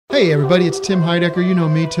Hey everybody, it's Tim Heidecker. You know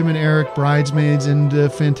me, Tim and Eric, Bridesmaids, and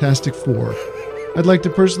Fantastic Four. I'd like to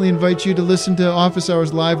personally invite you to listen to Office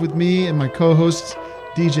Hours Live with me and my co-hosts,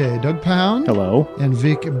 DJ Doug Pound. Hello. And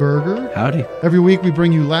Vic Berger. Howdy. Every week we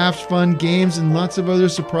bring you laughs, fun, games, and lots of other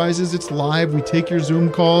surprises. It's live. We take your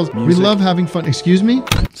Zoom calls. Music. We love having fun. Excuse me?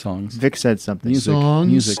 Songs. Vic said something. Music.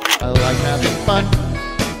 Songs. Music. I like having fun.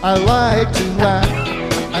 I like to laugh.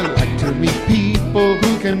 I like to meet people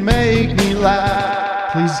who can make me laugh.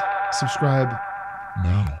 Please subscribe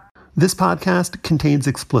now. This podcast contains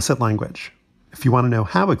explicit language. If you want to know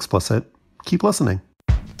how explicit, keep listening.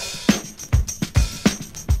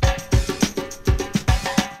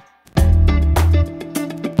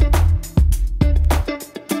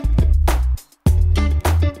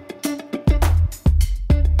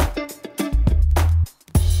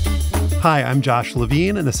 Hi, I'm Josh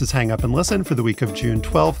Levin, and this is Hang Up and Listen for the week of June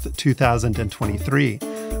 12th, 2023.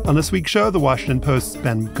 On this week's show, the Washington Post's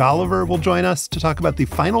Ben Golliver will join us to talk about the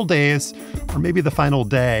final days, or maybe the final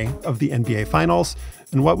day, of the NBA Finals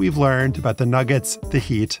and what we've learned about the Nuggets, the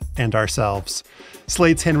Heat, and ourselves.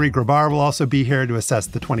 Slate's Henry Grabar will also be here to assess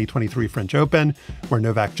the 2023 French Open, where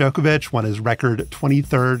Novak Djokovic won his record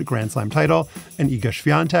 23rd Grand Slam title and Iga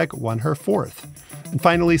Swiatek won her 4th. And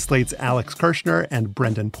finally, Slate's Alex Kirshner and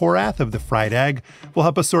Brendan Porath of The Fried Egg will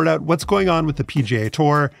help us sort out what's going on with the PGA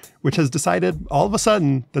Tour, which has decided all of a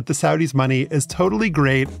sudden that the Saudis' money is totally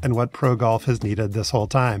great and what pro golf has needed this whole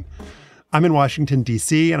time. I'm in Washington,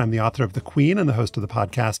 D.C., and I'm the author of The Queen and the host of the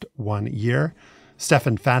podcast 1 Year.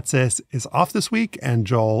 Stefan Fatsis is off this week, and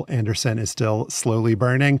Joel Anderson is still slowly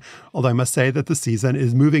burning, although I must say that the season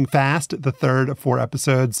is moving fast. The third of 4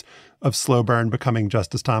 episodes of Slow Burn Becoming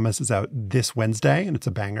Justice Thomas is out this Wednesday, and it's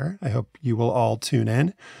a banger. I hope you will all tune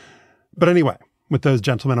in. But anyway, with those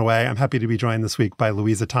gentlemen away, I'm happy to be joined this week by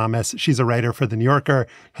Louisa Thomas. She's a writer for The New Yorker,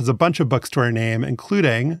 has a bunch of books to her name,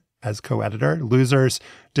 including, as co-editor, Losers,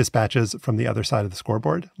 Dispatches from the Other Side of the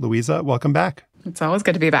Scoreboard. Louisa, welcome back. It's always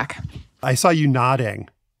good to be back. I saw you nodding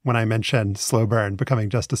when I mentioned Slow Burn Becoming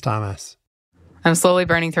Justice Thomas. I'm slowly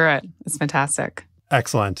burning through it. It's fantastic.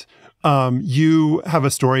 Excellent. You have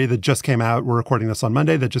a story that just came out. We're recording this on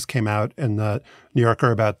Monday. That just came out in the New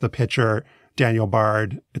Yorker about the pitcher, Daniel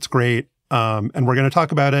Bard. It's great. And we're going to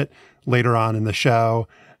talk about it later on in the show.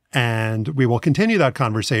 And we will continue that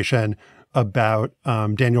conversation about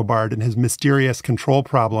Daniel Bard and his mysterious control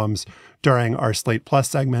problems during our Slate Plus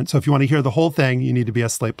segment. So if you want to hear the whole thing, you need to be a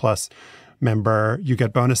Slate Plus member. You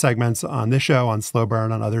get bonus segments on this show, on Slow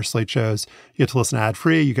Burn, on other Slate shows. You get to listen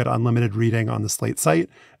ad-free. You get unlimited reading on the Slate site,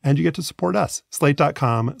 and you get to support us.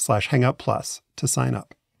 Slate.com/hangupplus to sign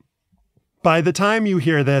up. By the time you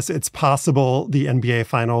hear this, it's possible the NBA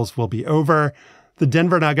Finals will be over. The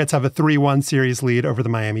Denver Nuggets have a 3-1 series lead over the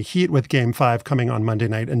Miami Heat with Game 5 coming on Monday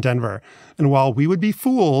night in Denver. And while we would be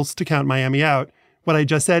fools to count Miami out, what I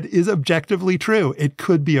just said is objectively true. It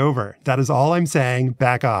could be over. That is all I'm saying.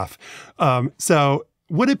 Back off. So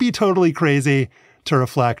would it be totally crazy to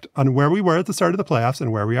reflect on where we were at the start of the playoffs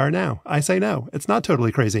and where we are now? I say no. It's not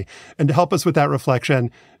totally crazy. And to help us with that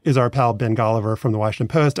reflection is our pal Ben Golliver from the Washington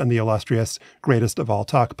Post and the illustrious Greatest of All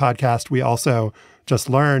Talk podcast. We also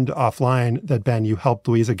just learned offline that, Ben, you helped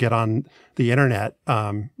Louisa get on the internet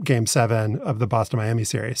Game 7 of the Boston-Miami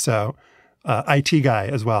series. So IT guy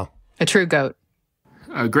as well. A true GOAT.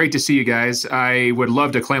 Great to see you guys. I would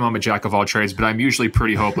love to claim I'm a jack of all trades, but I'm usually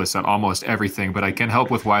pretty hopeless at almost everything. But I can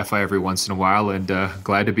help with Wi-Fi every once in a while, and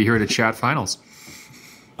glad to be here to chat finals.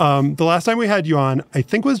 The last time we had you on, I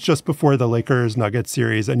think, was just before the Lakers-Nuggets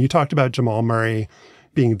series, and you talked about Jamal Murray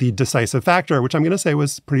being the decisive factor, which I'm going to say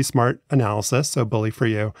was pretty smart analysis, so bully for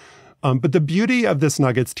you. But the beauty of this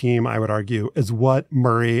Nuggets team, I would argue, is what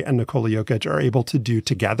Murray and Nikola Jokic are able to do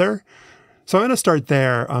together. So I'm going to start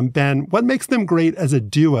there. Ben, what makes them great as a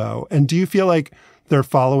duo? And do you feel like they're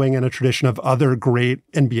following in a tradition of other great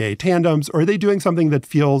NBA tandems, or are they doing something that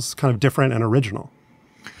feels kind of different and original?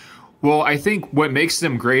 Well, I think what makes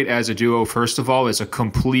them great as a duo, first of all, is a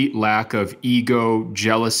complete lack of ego,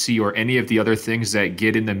 jealousy, or any of the other things that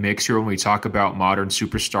get in the mix here when we talk about modern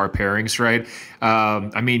superstar pairings, right?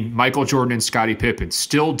 I mean, Michael Jordan and Scottie Pippen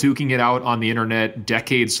still duking it out on the internet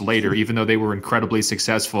decades later, even though they were incredibly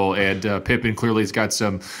successful. And Pippen clearly has got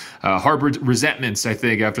some harbored resentments, I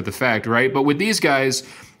think, after the fact, right? But with these guys,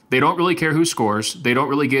 they don't really care who scores. They don't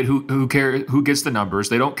really get who gets the numbers.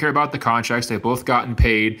 They don't care about the contracts. They've both gotten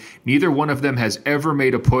paid. Neither one of them has ever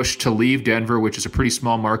made a push to leave Denver, which is a pretty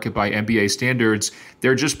small market by NBA standards.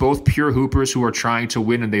 They're just both pure hoopers who are trying to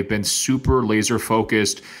win, and they've been super laser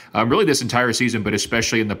focused really this entire season, but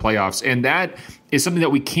especially in the playoffs. And that is something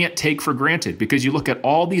that we can't take for granted, because you look at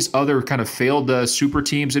all these other kind of failed super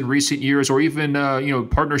teams in recent years, or even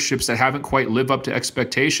partnerships that haven't quite lived up to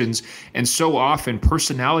expectations, and so often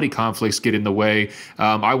personality conflicts get in the way.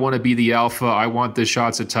 I want to be the alpha. I want the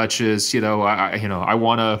shots and touches. I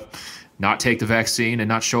want to not take the vaccine and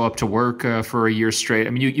not show up to work for a year straight.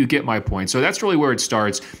 I mean, you get my point. So that's really where it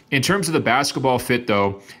starts. In terms of the basketball fit,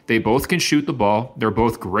 though, they both can shoot the ball. They're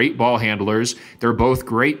both great ball handlers. They're both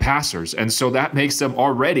great passers. And so that makes them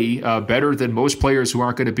already better than most players who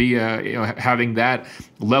aren't going to be having that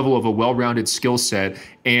level of a well-rounded skill set.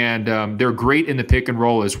 And they're great in the pick and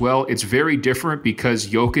roll as well. It's very different because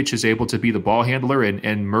Jokic is able to be the ball handler,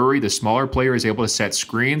 and Murray, the smaller player, is able to set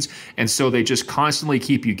screens. And so they just constantly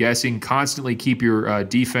keep you guessing, constantly keep your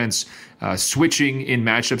defense switching in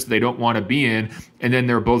matchups that they don't want to be in. And then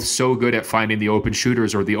they're both so good at finding the open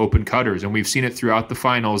shooters or the open cutters. And we've seen it throughout the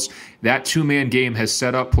finals. That two-man game has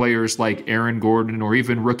set up players like Aaron Gordon or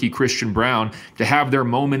even rookie Christian Brown to have their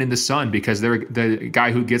moment in the sun, because they're the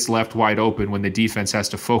guy who gets left wide open when the defense has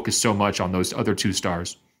to focus so much on those other two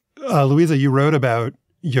stars. Louisa, you wrote about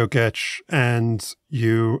Jokic, and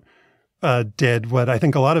you did what I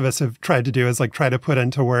think a lot of us have tried to do, is like try to put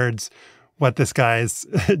into words what this guy's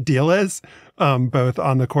deal is, both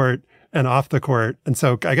on the court and off the court. And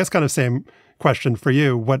so I guess kind of same question for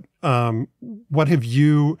you. What have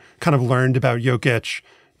you kind of learned about Jokic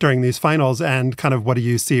during these finals, and kind of what do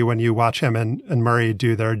you see when you watch him and Murray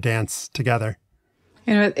do their dance together?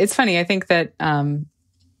 It's funny. I think that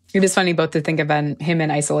it is funny both to think of him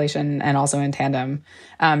in isolation and also in tandem,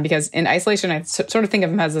 because in isolation, I sort of think of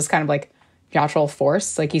him as this kind of like natural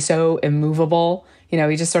force. Like, he's so immovable. He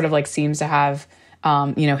just sort of like seems to have,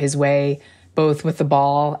 his way both with the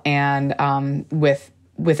ball and with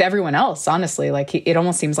everyone else, honestly. Like, it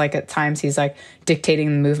almost seems like at times he's like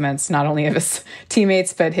dictating the movements, not only of his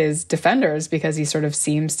teammates, but his defenders, because he sort of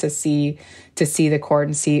seems to see the court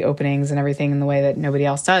and see openings and everything in the way that nobody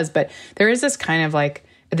else does. But there is this kind of like,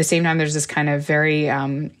 at the same time, there's this kind of very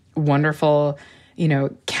wonderful,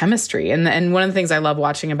 chemistry. And one of the things I love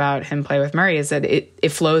watching about him play with Murray is that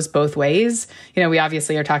it flows both ways. We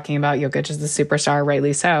obviously are talking about Jokic as the superstar,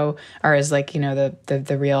 rightly so, or as like,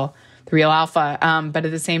 the real alpha. But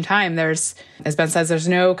at the same time, there's, as Ben says, there's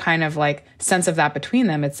no kind of like sense of that between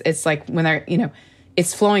them. It's like when they're,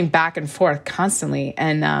 it's flowing back and forth constantly.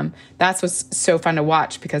 And that's what's so fun to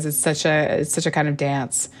watch, because it's such a kind of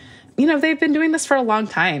dance. They've been doing this for a long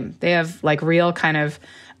time. They have like real kind of,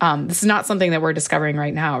 this is not something that we're discovering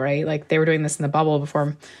right now, right? Like, they were doing this in the bubble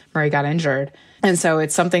before Murray got injured. And so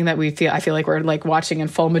it's something that I feel like we're like watching in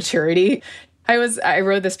full maturity. I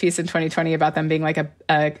wrote this piece in 2020 about them being like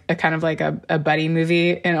a kind of like a buddy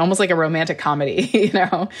movie, and almost like a romantic comedy,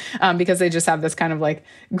 because they just have this kind of like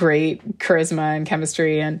great charisma and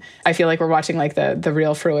chemistry. And I feel like we're watching like the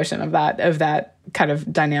real fruition of that kind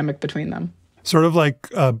of dynamic between them. Sort of like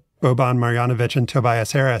Boban Marjanovic and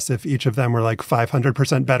Tobias Harris, if each of them were like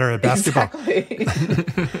 500% better at basketball.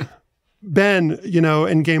 Exactly. Ben,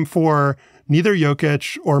 in game 4, neither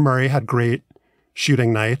Jokic or Murray had great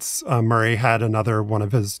shooting nights. Murray had another one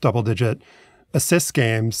of his double-digit assist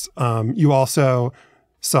games. You also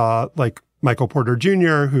saw like Michael Porter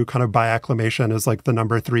Jr., who kind of by acclamation is like the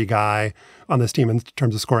number 3 guy on this team in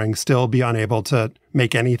terms of scoring, still be unable to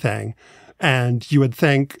make anything. And you would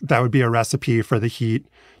think that would be a recipe for the Heat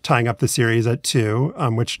tying up the series at 2,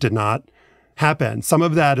 which did not happen. Some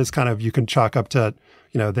of that is kind of, you can chalk up to,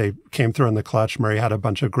 they came through in the clutch. Murray had a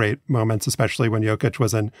bunch of great moments, especially when Jokic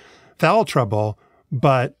was in foul trouble.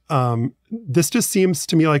 But this just seems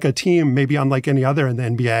to me like a team, maybe unlike any other in the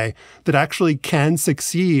NBA, that actually can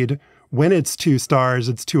succeed when its 2 stars,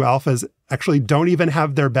 its 2 alphas, actually don't even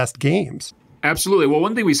have their best games. Absolutely. Well,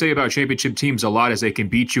 one thing we say about championship teams a lot is they can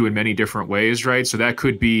beat you in many different ways, right? So that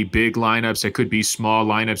could be big lineups. It could be small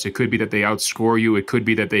lineups. It could be that they outscore you. It could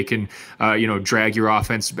be that they can, drag your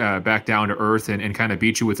offense back down to earth and kind of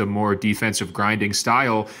beat you with a more defensive grinding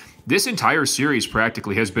style. This entire series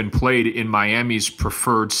practically has been played in Miami's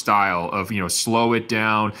preferred style of, slow it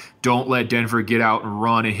down, don't let Denver get out and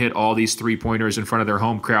run and hit all these 3-pointers in front of their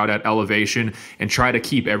home crowd at elevation, and try to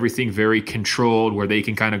keep everything very controlled where they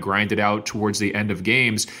can kind of grind it out towards the end of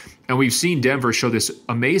games. And we've seen Denver show this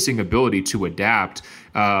amazing ability to adapt.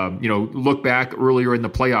 Look back earlier in the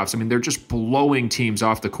playoffs. I mean, they're just blowing teams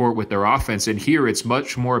off the court with their offense. And here it's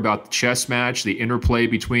much more about the chess match, the interplay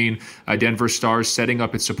between Denver Stars setting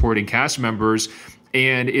up its supporting cast members.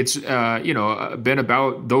 And it's, been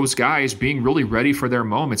about those guys being really ready for their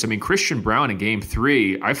moments. I mean, Christian Brown in game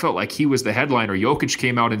 3, I felt like he was the headliner. Jokic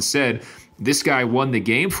came out and said, this guy won the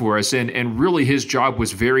game for us. And really his job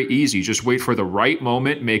was very easy. Just wait for the right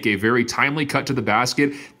moment, make a very timely cut to the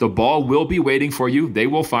basket. The ball will be waiting for you. They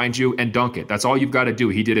will find you and dunk it. That's all you've got to do.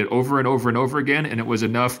 He did it over and over and over again, and it was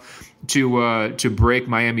enough to break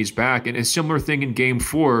Miami's back. And a similar thing in game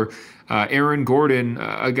 4. Aaron Gordon,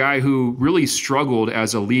 a guy who really struggled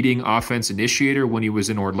as a leading offense initiator when he was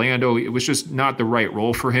in Orlando. It was just not the right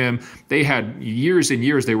role for him. They had years and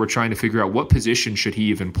years they were trying to figure out what position should he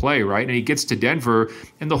even play, right? And he gets to Denver,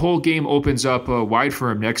 and the whole game opens up wide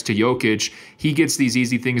for him next to Jokic. He gets these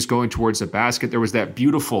easy things going towards the basket. There was that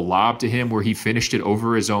beautiful lob to him where he finished it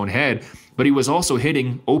over his own head. But he was also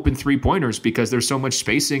hitting open three-pointers because there's so much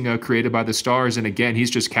spacing created by the Stars. And again, he's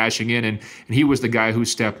just cashing in, and he was the guy who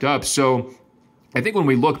stepped up. So I think when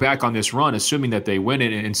we look back on this run, assuming that they win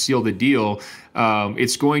it and seal the deal,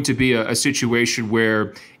 it's going to be a situation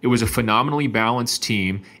where it was a phenomenally balanced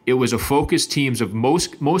team. It was a focused teams of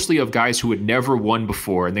mostly of guys who had never won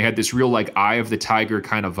before, and they had this real like eye of the tiger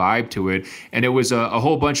kind of vibe to it. And it was a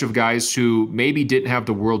whole bunch of guys who maybe didn't have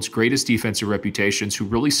the world's greatest defensive reputations, who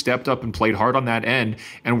really stepped up and played hard on that end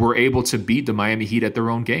and were able to beat the Miami Heat at their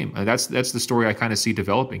own game. And that's the story I kind of see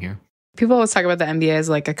developing here. People always talk about the NBA as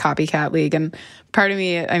like a copycat league. And part of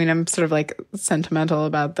me, I mean, I'm sort of like sentimental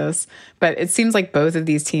about this, but it seems like both of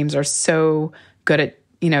these teams are so good at,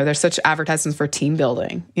 they're such advertisements for team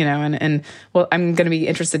building, and well, I'm going to be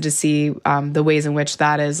interested to see the ways in which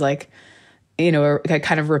that is like, a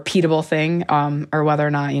kind of repeatable thing, or whether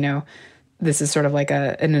or not, this is sort of like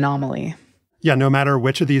an anomaly. Yeah, no matter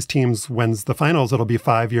which of these teams wins the finals, it'll be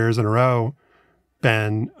 5 years in a row,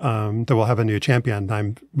 Ben, that we'll have a new champion.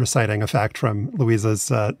 I'm reciting a fact from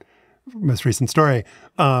Louisa's most recent story.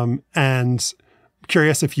 And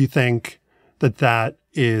curious if you think that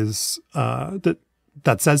is,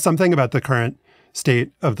 that says something about the current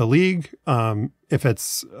state of the league, if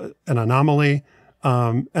it's an anomaly,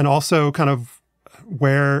 and also kind of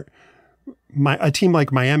where a team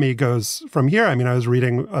like Miami goes from here. I mean, I was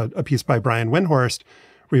reading a piece by Brian Windhorst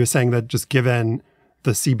where he was saying that just given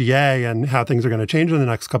the CBA and how things are going to change in the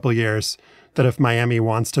next couple of years, that if Miami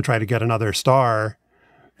wants to try to get another star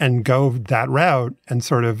and go that route and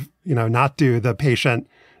sort of, not do the patient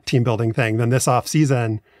team building thing, then this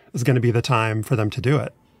offseason is going to be the time for them to do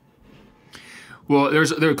it. Well, there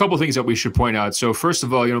are a couple of things that we should point out. So first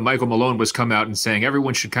of all, Michael Malone was come out and saying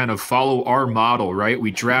everyone should kind of follow our model, right? We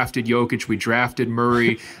drafted Jokic, we drafted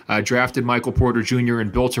Murray, drafted Michael Porter Jr.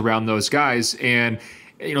 and built around those guys. And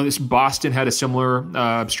this Boston had a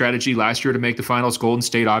similar strategy last year to make the finals. Golden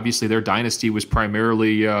State, obviously, their dynasty was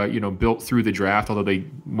primarily, built through the draft, although they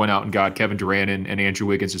went out and got Kevin Durant and Andrew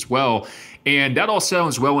Wiggins as well. And that all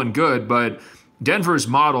sounds well and good, but Denver's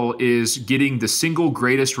model is getting the single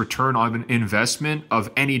greatest return on investment of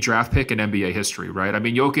any draft pick in NBA history, right? I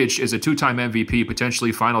mean, Jokic is a two-time MVP,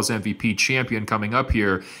 potentially finals MVP champion coming up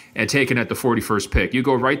here and taken at the 41st pick. You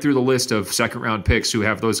go right through the list of second-round picks who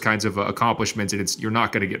have those kinds of accomplishments, and you're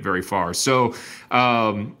not going to get very far. So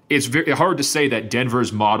it's very hard to say that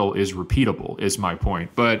Denver's model is repeatable, is my point.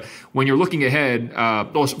 But when you're looking ahead,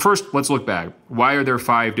 first, let's look back. Why are there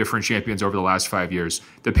 5 different champions over the last 5 years?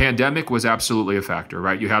 The pandemic was absolutely a factor,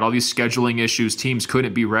 right? You had all these scheduling issues. Teams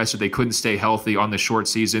couldn't be rested. They couldn't stay healthy on the short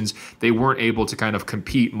seasons. They weren't able to kind of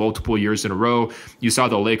compete multiple years in a row. You saw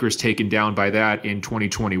the Lakers taken down by that in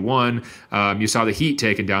 2021. You saw the Heat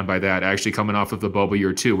taken down by that, actually coming off of the bubble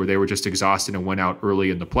year 2, where they were just exhausted and went out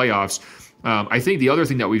early in the playoffs. I think the other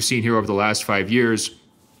thing that we've seen here over the last 5 years,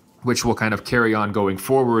 which will kind of carry on going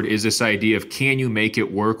forward, is this idea of, can you make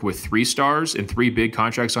it work with 3 stars and 3 big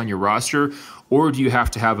contracts on your roster? Or do you have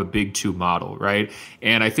to have a big 2 model, right?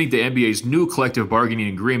 And I think the NBA's new collective bargaining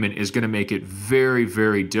agreement is going to make it very,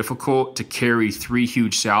 very difficult to carry 3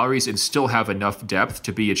 huge salaries and still have enough depth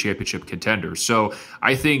to be a championship contender. So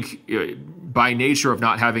I think by nature of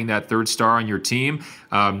not having that 3rd star on your team,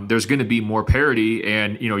 there's going to be more parity,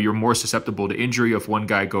 and you're more susceptible to injury if one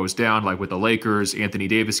guy goes down, like with the Lakers. Anthony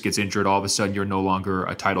Davis gets injured, all of a sudden you're no longer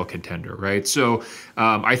a title contender, right? So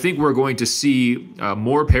I think we're going to see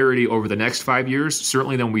more parity over the next 5 years,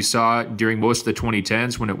 certainly than we saw during most of the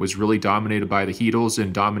 2010s, when it was really dominated by the Heatles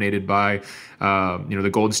and dominated by the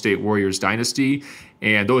Golden State Warriors dynasty.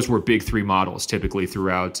 And those were big 3 models typically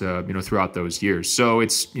throughout those years. So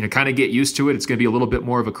it's, kind of get used to it. It's going to be a little bit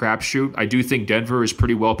more of a crapshoot. I do think Denver is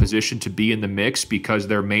pretty well positioned to be in the mix because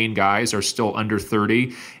their main guys are still under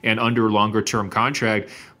 30 and under longer term contract.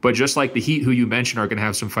 But just like the Heat, who you mentioned, are going to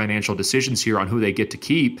have some financial decisions here on who they get to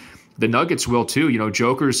keep, the Nuggets will too.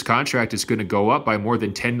 Joker's contract is going to go up by more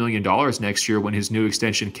than $10 million next year when his new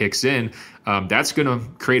extension kicks in. That's going to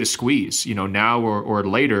create a squeeze, now or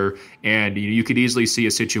later. And you could easily see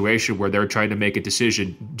a situation where they're trying to make a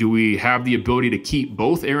decision. Do we have the ability to keep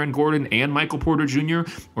both Aaron Gordon and Michael Porter Jr.,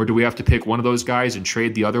 or do we have to pick one of those guys and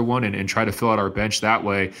trade the other one and try to fill out our bench that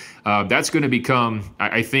way? That's going to become,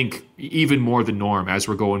 I think, even more the norm as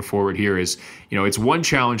we're going forward here. Is it's one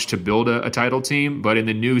challenge to build a title team, but in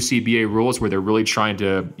the new CBA rules where they're really trying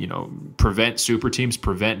to prevent super teams,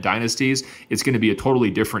 prevent dynasties, it's going to be a totally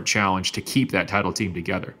different challenge to keep that title team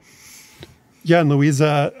together. Yeah, and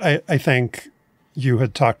Louisa, I think you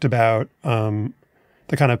had talked about the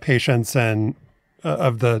kind of patience and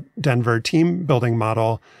of the Denver team building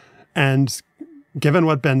model, and given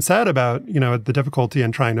what Ben said about the difficulty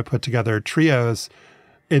in trying to put together trios,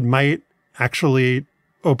 it might actually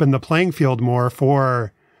open the playing field more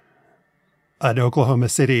for an Oklahoma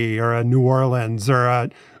City or a New Orleans or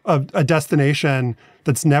a destination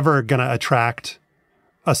that's never going to attract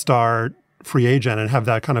a star free agent and have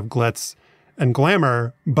that kind of glitz and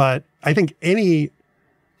glamour. But I think any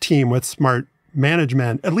team with smart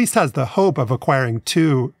management at least has the hope of acquiring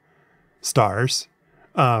 2 stars.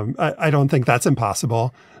 I don't think that's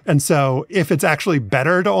impossible. And so if it's actually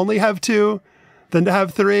better to only have 2 than to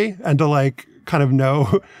have 3 and to kind of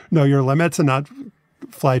know your limits and not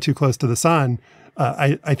fly too close to the sun,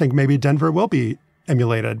 I think maybe Denver will be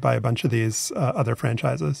emulated by a bunch of these other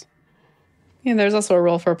franchises. Yeah, there's also a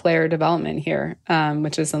role for player development here,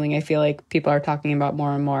 which is something I feel like people are talking about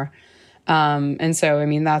more and more. And so, I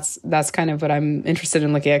mean, that's kind of what I'm interested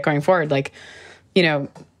in looking at going forward.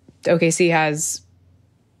 OKC has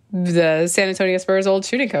the San Antonio Spurs old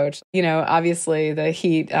shooting coach. Obviously the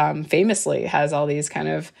Heat famously has all these kind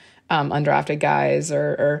of undrafted guys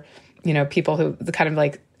or people who the kind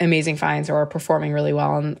of amazing finds or are performing really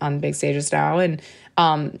well on big stages now. And,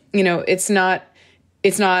 it's not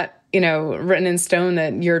written in stone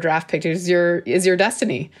that your draft pick is your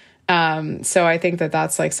destiny. So I think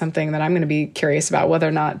that's something that I'm going to be curious about, whether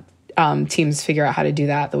or not teams figure out how to do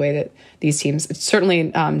that the way that these teams,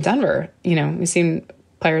 certainly Denver, we've seen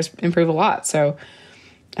players improve a lot. So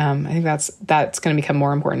I think that's going to become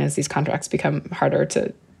more important as these contracts become harder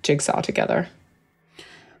to jigsaw together.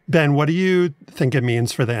 Ben, what do you think it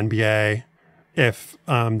means for the NBA if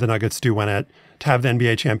the Nuggets do win it, to have the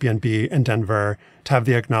NBA champion be in Denver, to have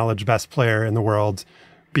the acknowledged best player in the world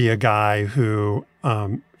be a guy who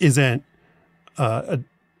isn't,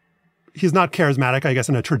 he's not charismatic, I guess,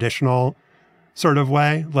 in a traditional sort of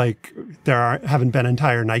way. Haven't been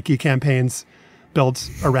entire Nike campaigns built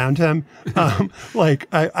around him.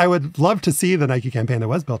 I would love to see the Nike campaign that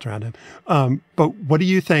was built around him. But what do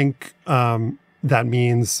you think that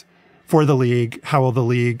means for the league? How will the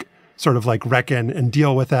league sort of reckon and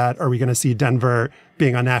deal with that? Are we going to see Denver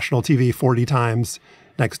being on national TV 40 times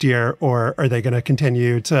next year? Or are they going to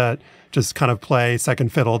continue to just kind of play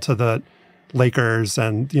second fiddle to the Lakers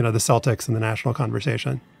and, the Celtics in the national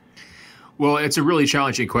conversation? Well, it's a really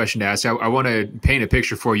challenging question to ask. I want to paint a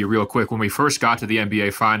picture for you real quick. When we first got to the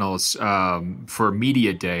NBA Finals for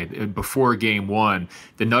Media Day, before Game 1,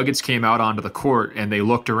 the Nuggets came out onto the court and they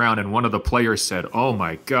looked around and one of the players said, "Oh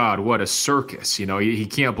my God, what a circus." He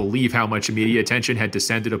can't believe how much media attention had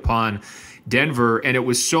descended upon Denver. And it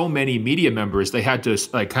was so many media members, they had to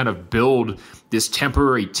kind of build this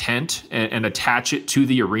temporary tent and attach it to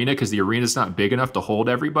the arena because the arena's not big enough to hold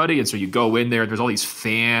everybody. And so you go in there and there's all these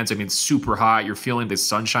fans. I mean, it's super hot. You're feeling the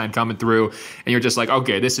sunshine coming through and you're just like,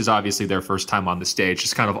 okay, this is obviously their first time on the stage,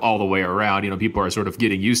 just kind of all the way around. People are sort of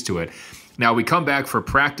getting used to it. Now we come back for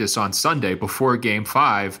practice on Sunday before Game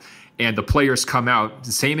 5. And the players come out,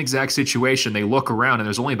 the same exact situation. They look around and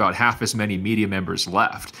there's only about half as many media members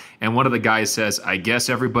left. And one of the guys says, "I guess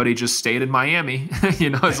everybody just stayed in Miami."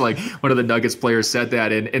 It's like one of the Nuggets players said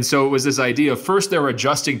that. And so it was this idea of first they're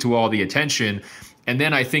adjusting to all the attention. And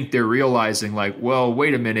then I think they're realizing well,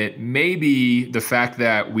 wait a minute, maybe the fact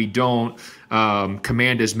that we don't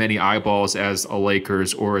command as many eyeballs as a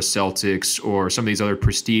Lakers or a Celtics or some of these other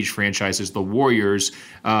prestige franchises, the Warriors,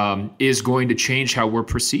 is going to change how we're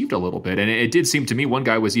perceived a little bit. And it did seem to me, one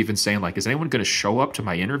guy was even saying, is anyone going to show up to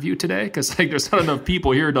my interview today? Because there's not enough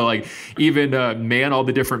people here to even man all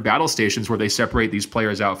the different battle stations where they separate these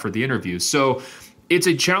players out for the interviews. So it's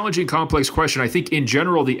a challenging, complex question. I think in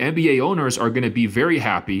general, the NBA owners are going to be very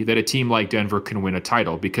happy that a team like Denver can win a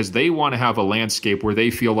title because they want to have a landscape where they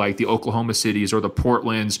feel like the Oklahoma Cities or the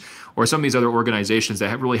Portlands or some of these other organizations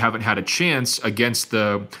that really haven't had a chance against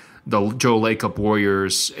the the Joe Lacob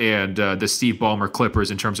Warriors and the Steve Ballmer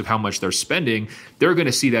Clippers in terms of how much they're spending, they're going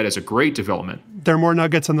to see that as a great development. There are more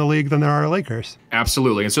Nuggets in the league than there are Lakers.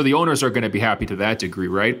 Absolutely. And so the owners are going to be happy to that degree,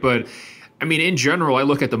 right? But I mean, in general, I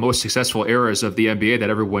look at the most successful eras of the NBA that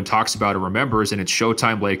everyone talks about and remembers, and it's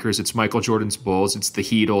Showtime Lakers, it's Michael Jordan's Bulls, it's the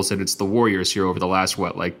Heatles, and it's the Warriors here over the last,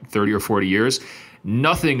 30 or 40 years.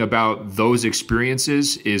 Nothing about those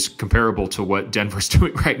experiences is comparable to what Denver's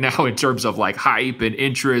doing right now in terms of like hype and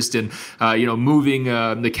interest and, moving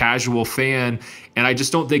the casual fan. And I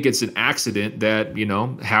just don't think it's an accident that,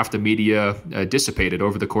 half the media dissipated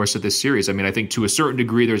over the course of this series. I mean, I think to a certain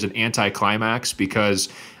degree, there's an anticlimax because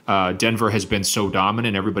Denver has been so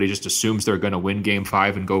dominant. Everybody just assumes they're going to win Game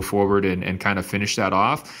 5 and go forward and kind of finish that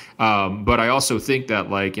off. But I also think that,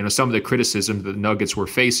 some of the criticism that the Nuggets were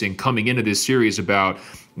facing coming into this series about,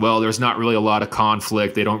 well, there's not really a lot of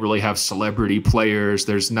conflict. They don't really have celebrity players.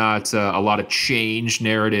 There's not a lot of change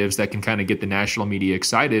narratives that can kind of get the national media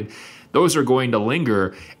excited. Those are going to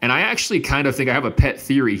linger. And I actually kind of think I have a pet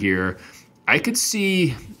theory here. I could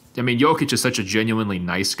see, Jokic is such a genuinely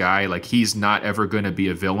nice guy. Like, he's not ever going to be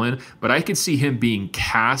a villain, but I could see him being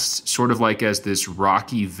cast sort of like as this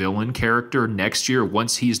Rocky villain character next year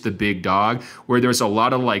once he's the big dog, where there's a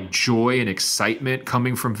lot of like joy and excitement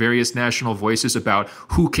coming from various national voices about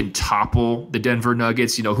who can topple the Denver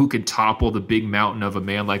Nuggets, who can topple the big mountain of a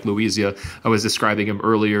man like Louisa. I was describing him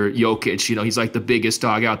earlier. Jokic, he's like the biggest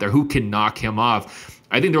dog out there. Who can knock him off?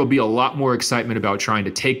 I think there will be a lot more excitement about trying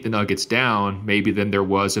to take the Nuggets down maybe than there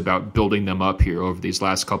was about building them up here over these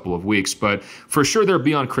last couple of weeks. But for sure, they'll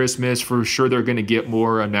be on Christmas. For sure, they're going to get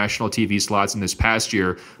more national TV slots in this past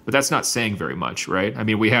year. But that's not saying very much, right? I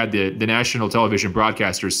mean, we had the national television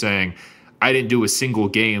broadcasters saying, I didn't do a single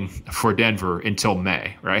game for Denver until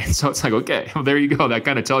May, right? So it's like, okay, well, there you go. That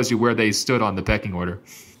kind of tells you where they stood on the pecking order.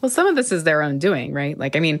 Well, some of this is their own doing, right?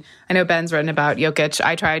 I know Ben's written about Jokic.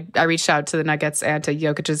 I reached out to the Nuggets and to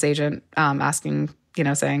Jokic's agent asking,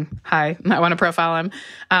 saying, hi, I want to profile him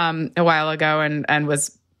a while ago and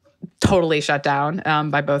was totally shut down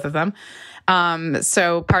by both of them.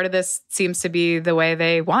 So part of this seems to be the way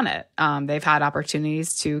they want it. They've had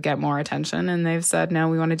opportunities to get more attention and they've said, no,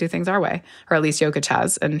 we want to do things our way, or at least Jokic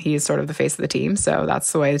has, and he's sort of the face of the team. So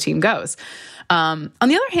that's the way the team goes. On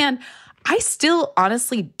the other hand, I still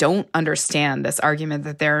honestly don't understand this argument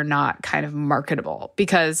that they're not kind of marketable,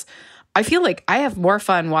 because I feel like I have more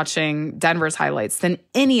fun watching Denver's highlights than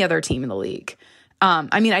any other team in the league.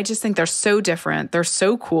 I just think they're so different. They're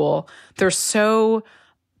so cool. They're so,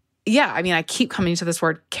 I keep coming to this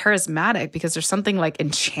word charismatic because there's something like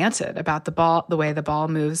enchanted about the ball, the way the ball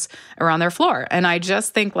moves around their floor. And I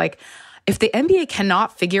just think if the NBA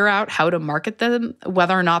cannot figure out how to market them,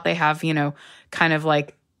 whether or not they have, kind of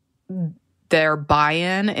like their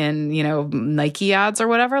buy-in in, Nike ads or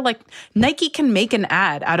whatever, Nike can make an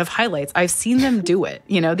ad out of highlights. I've seen them do it.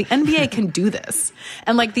 The NBA can do this.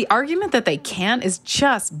 And the argument that they can't is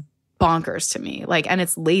just bonkers to me. And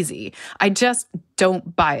it's lazy. I just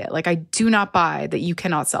don't buy it. I do not buy that you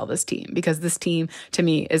cannot sell this team, because this team to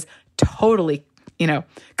me is totally,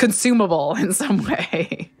 consumable in some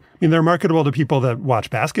way. They're marketable to people that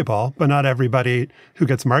watch basketball, but not everybody who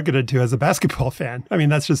gets marketed to as a basketball fan.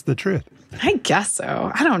 That's just the truth. I guess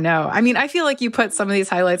so. I don't know. I feel like you put some of these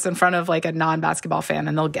highlights in front of a non-basketball fan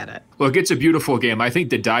and they'll get it. Look, it's a beautiful game. I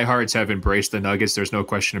think the diehards have embraced the Nuggets. There's no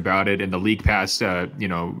question about it. And the League Pass,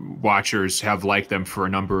 watchers have liked them for a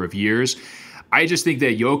number of years. I just think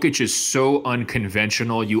that Jokic is so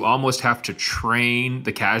unconventional. You almost have to train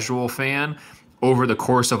the casual fan over the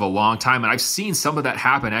course of a long time. And I've seen some of that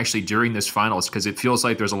happen actually during this finals, because it feels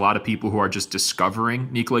like there's a lot of people who are just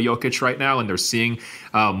discovering Nikola Jokic right now, and they're seeing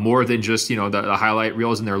more than just, the highlight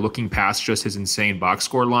reels, and they're looking past just his insane box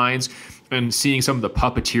score lines and seeing some of the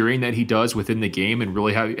puppeteering that he does within the game and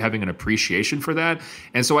really having an appreciation for that.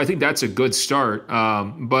 And so I think that's a good start.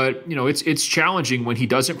 But, it's challenging when he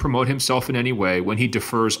doesn't promote himself in any way, when he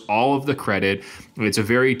defers all of the credit. It's a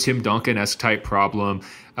very Tim Duncan-esque type problem.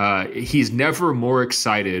 He's never more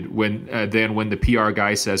excited than when the PR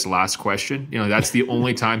guy says last question. That's the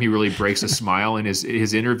only time he really breaks a smile in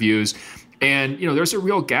his interviews. And, there's a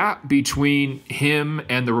real gap between him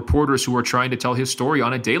and the reporters who are trying to tell his story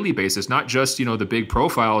on a daily basis, not just, the big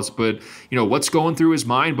profiles, but, what's going through his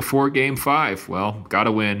mind before Game 5? Well, got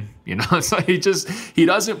to win. It's like he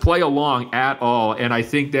doesn't play along at all. And I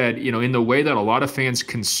think that, in the way that a lot of fans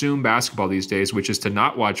consume basketball these days, which is to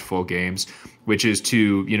not watch full games, which is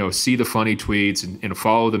to, see the funny tweets and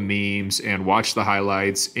follow the memes and watch the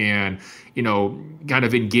highlights and, kind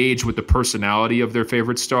of engage with the personality of their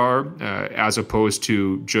favorite star, as opposed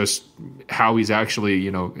to just how he's actually,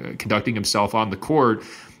 conducting himself on the court.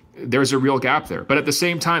 there's a real gap there. But at the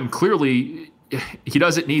same time, clearly, he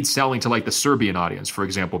doesn't need selling to like the Serbian audience, for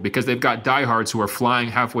example, because they've got diehards who are flying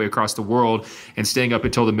halfway across the world and staying up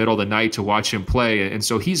until the middle of the night to watch him play. And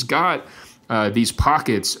so he's got these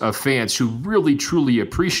pockets of fans who really, truly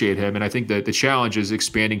appreciate him. And I think that the challenge is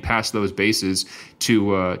expanding past those bases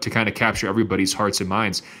to kind of capture everybody's hearts and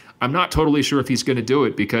minds. I'm not totally sure if he's going to do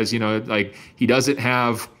it because, like he doesn't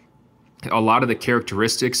have a lot of the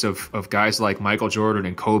characteristics of guys like Michael Jordan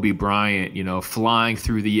and Kobe Bryant, flying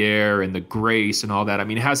through the air and the grace and all that. I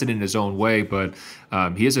mean, he has it in his own way, but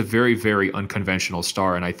he is a very, very unconventional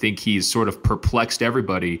star. And I think he's sort of perplexed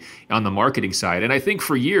everybody on the marketing side. And I think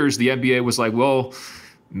for years, the NBA was like, well,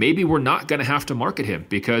 maybe we're not going to have to market him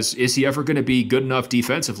because is he ever going to be good enough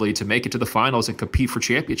defensively to make it to the finals and compete for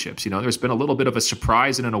championships? There's been a little bit of a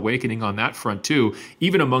surprise and an awakening on that front too,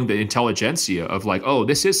 even among the intelligentsia of like, oh,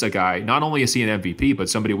 this is a guy, not only is he an MVP, but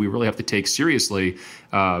somebody we really have to take seriously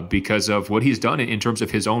because of what he's done in terms of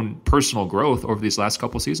his own personal growth over these last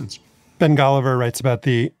couple seasons. Ben Golliver writes about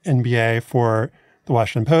the NBA for the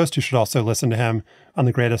Washington Post. You should also listen to him on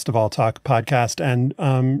the Greatest of All Talk podcast and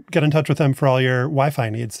get in touch with him for all your Wi-Fi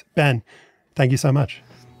needs. Ben, thank you so much.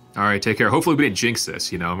 All right, take care. Hopefully we didn't jinx this.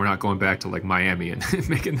 We're not going back to like Miami and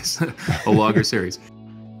making this a longer series.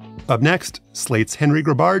 Up next, Slate's Henry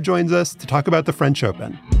Grabar joins us to talk about the French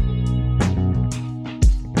Open.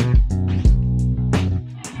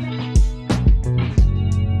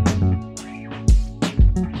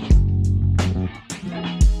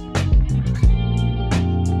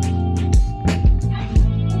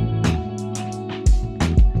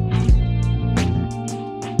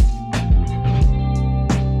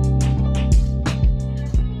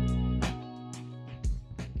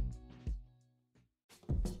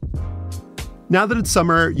 Now that it's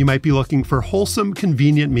summer, you might be looking for wholesome,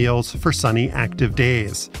 convenient meals for sunny, active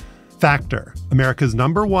days. Factor, America's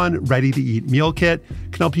 #1 ready-to-eat meal kit,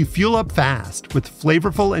 can help you fuel up fast with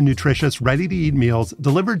flavorful and nutritious ready-to-eat meals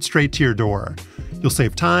delivered straight to your door. You'll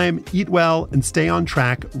save time, eat well, and stay on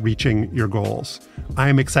track reaching your goals. I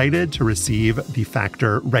am excited to receive the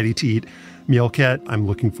Factor ready-to-eat meal kit. I'm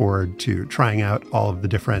looking forward to trying out all of the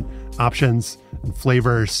different options and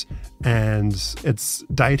flavors, and it's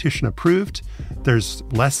dietitian approved. There's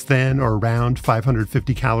less than or around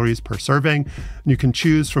 550 calories per serving. You can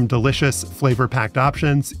choose from delicious flavor-packed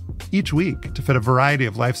options each week to fit a variety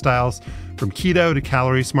of lifestyles, from keto to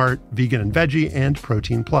calorie smart, vegan and veggie, and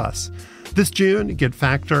protein plus. This June, get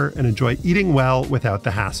Factor and enjoy eating well without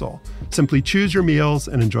the hassle. Simply choose your meals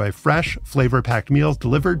and enjoy fresh, flavor-packed meals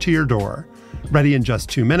delivered to your door. Ready in just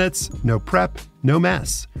 2 minutes, no prep, no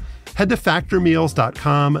mess. Head to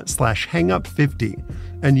factormeals.com/hangup50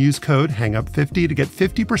 and use code hangup50 to get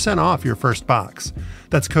 50% off your first box.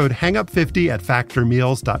 That's code hangup50 at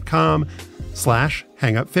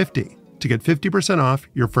factormeals.com/hangup50 to get 50% off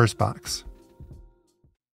your first box.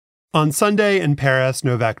 On Sunday in Paris,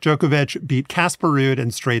 Novak Djokovic beat Casper Ruud in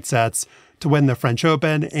straight sets to win the French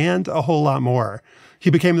Open and a whole lot more. He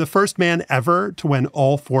became the first man ever to win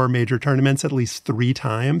all 4 major tournaments at least 3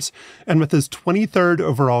 times. And with his 23rd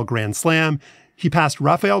overall Grand Slam, he passed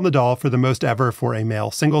Rafael Nadal for the most ever for a male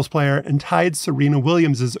singles player and tied Serena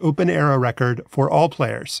Williams' Open-era record for all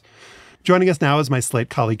players. Joining us now is my Slate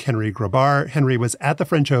colleague, Henry Grabar. Henry was at the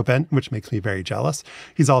French Open, which makes me very jealous.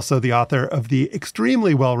 He's also the author of the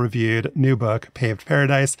extremely well-reviewed new book, Paved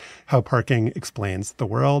Paradise, How Parking Explains the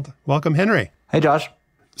World. Welcome, Henry. Hey, Josh.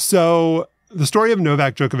 So the story of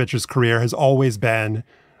Novak Djokovic's career has always been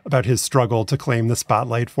about his struggle to claim the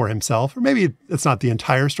spotlight for himself. Or maybe it's not the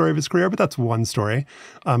entire story of his career, but that's one story.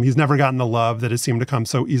 He's never gotten the love that has seemed to come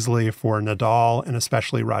so easily for Nadal and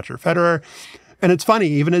especially Roger Federer. And it's funny,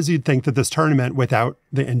 even as you'd think that this tournament, without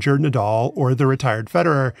the injured Nadal or the retired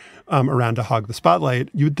Federer around to hog the spotlight,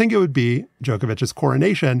 you would think it would be Djokovic's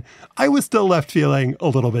coronation. I was still left feeling a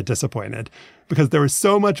little bit disappointed because there was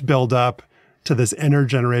so much buildup to this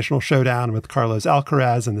intergenerational showdown with Carlos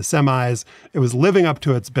Alcaraz in the semis. It was living up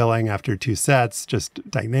to its billing after 2 sets, just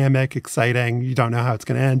dynamic, exciting. You don't know how it's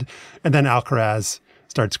going to end. And then Alcaraz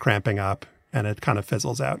starts cramping up and it kind of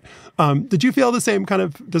fizzles out. Did you feel the same kind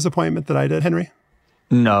of disappointment that I did, Henry?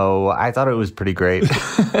 No, I thought it was pretty great.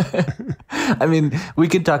 I mean, we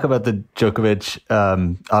could talk about the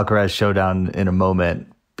Djokovic-Alcaraz showdown in a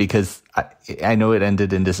moment because I know it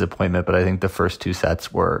ended in disappointment, but I think the first 2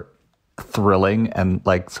 sets were thrilling and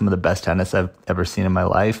like some of the best tennis I've ever seen in my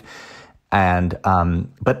life. And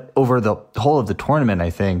but over the whole of the tournament, I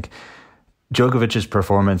think Djokovic's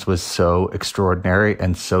performance was so extraordinary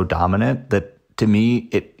and so dominant that to me,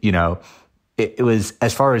 it was,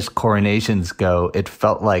 as far as coronations go, it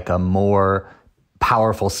felt like a more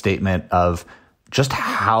powerful statement of just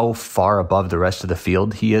how far above the rest of the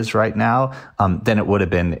field he is right now than it would have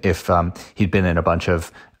been if he'd been in a bunch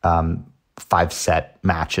of 5-set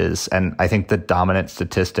matches. And I think the dominant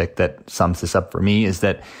statistic that sums this up for me is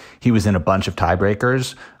that he was in a bunch of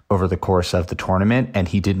tiebreakers over the course of the tournament, and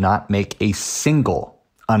he did not make a single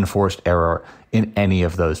unforced error in any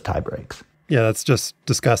of those tiebreaks. Yeah, that's just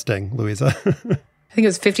disgusting, Louisa. I think it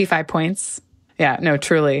was 55 points. Yeah, no,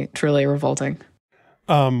 truly, truly revolting.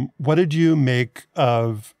 What did you make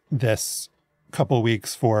of this couple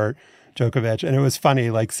weeks for Djokovic? And it was funny,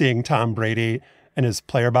 like seeing Tom Brady in his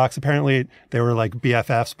player box. Apparently they were like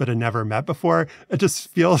BFFs, but had never met before. It just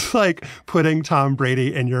feels like putting Tom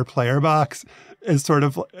Brady in your player box is sort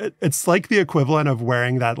of, it's like the equivalent of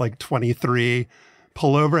wearing that like 23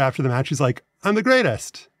 pullover after the match. He's like, I'm the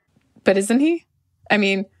greatest. But isn't he? I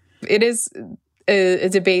mean, it is a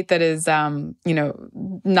debate that is,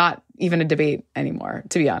 not even a debate anymore,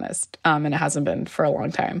 to be honest. And it hasn't been for a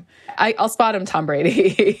long time. I'll spot him Tom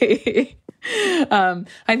Brady. I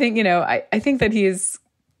think, I think that he's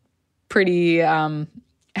pretty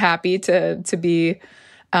happy to be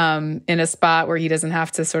in a spot where he doesn't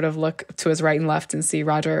have to sort of look to his right and left and see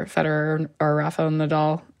Roger Federer or Rafael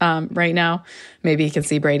Nadal right now. Maybe he can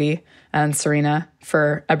see Brady and Serena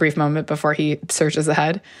for a brief moment before he surges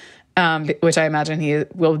ahead, which I imagine he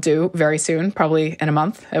will do very soon, probably in a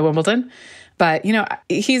month at Wimbledon. But,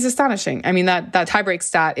 he's astonishing. I mean, that tiebreak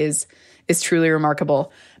stat is truly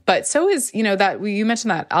remarkable. But so is, that you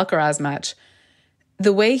mentioned that Alcaraz match.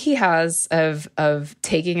 The way he has of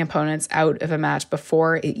taking opponents out of a match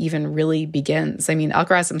before it even really begins. I mean,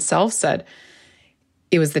 Alcaraz himself said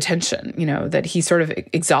it was the tension, that he sort of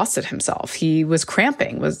exhausted himself. He was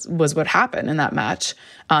cramping was what happened in that match.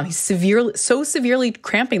 He's so severely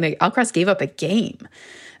cramping that Alcaraz gave up a game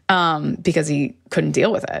because he couldn't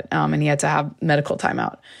deal with it. And he had to have medical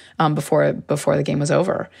timeout before the game was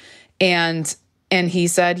over. And he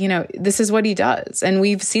said, this is what he does. And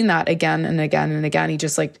we've seen that again and again and again. He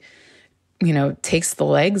just takes the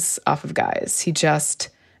legs off of guys. He just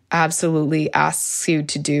absolutely asks you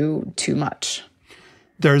to do too much.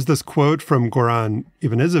 There's this quote from Goran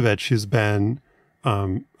Ivanisevic, who's been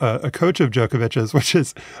a coach of Djokovic's, which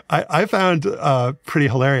is, I found pretty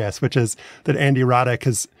hilarious, which is that Andy Roddick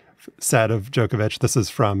has said of Djokovic, this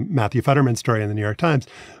is from Matthew Futterman's story in the New York Times,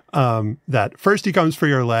 that first he comes for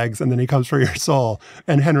your legs and then he comes for your soul.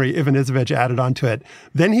 And Henry Ivanisevic added onto it,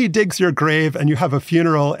 then he digs your grave and you have a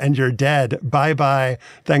funeral and you're dead. Bye-bye.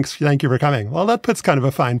 Thank you for coming. Well, that puts kind of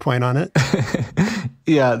a fine point on it.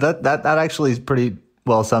 Yeah, that actually is pretty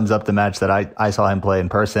well sums up the match that I saw him play in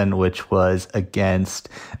person, which was against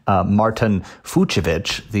Martin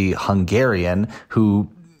Fucsovics, the Hungarian, who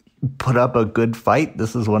put up a good fight.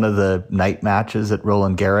 This is one of the night matches at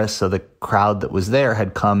Roland Garros, so the crowd that was there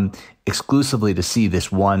had come exclusively to see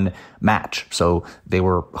this one match. So they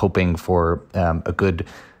were hoping for a good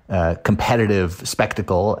competitive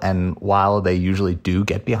spectacle. And while they usually do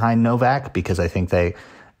get behind Novak, because I think they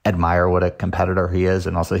admire what a competitor he is,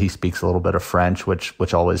 and also he speaks a little bit of French,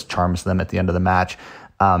 which always charms them at the end of the match.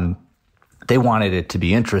 They wanted it to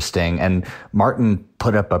be interesting, and Martin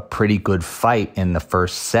put up a pretty good fight in the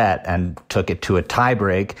first set and took it to a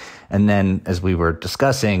tiebreak. And then, as we were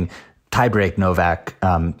discussing, tiebreak Novak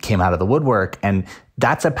came out of the woodwork, and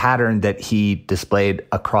that's a pattern that he displayed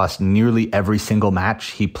across nearly every single match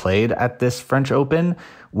he played at this French Open,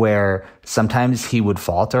 where sometimes he would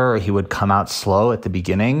falter or he would come out slow at the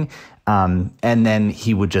beginning, and then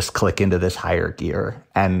he would just click into this higher gear.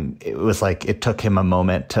 And it was like it took him a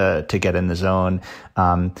moment to get in the zone.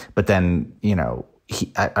 But then,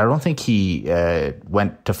 I don't think he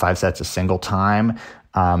went to 5 sets a single time.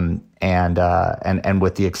 And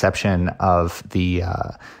with the exception of the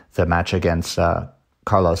match against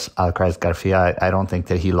Carlos Alcaraz Garcia, I don't think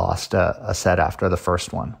that he lost a set after the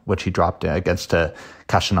first one, which he dropped against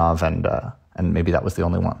Khachanov, and maybe that was the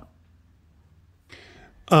only one.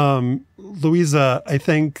 Louisa, I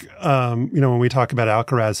think, when we talk about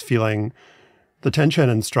Alcaraz feeling the tension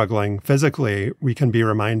and struggling physically, we can be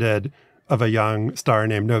reminded of a young star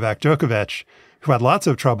named Novak Djokovic, who had lots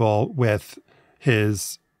of trouble with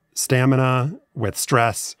his stamina, with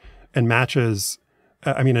stress and matches.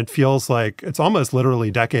 I mean, it feels like it's almost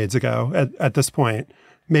literally decades ago at this point.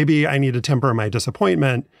 Maybe I need to temper my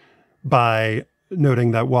disappointment by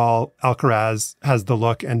noting that while Alcaraz has the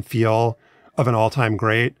look and feel of an all-time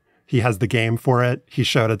great, he has the game for it. He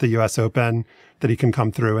showed at the U.S. Open that he can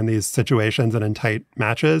come through in these situations and in tight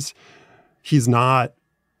matches. He's not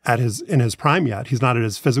in his prime yet. He's not at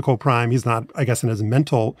his physical prime. He's not, I guess, in his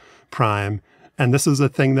mental prime. And this is a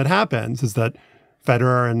thing that happens, is that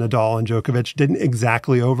Federer and Nadal and Djokovic didn't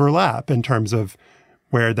exactly overlap in terms of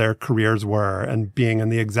where their careers were and being in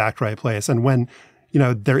the exact right place. And when,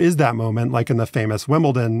 there is that moment, like in the famous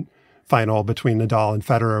Wimbledon final between Nadal and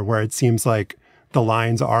Federer, where it seems like the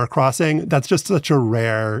lines are crossing, that's just such a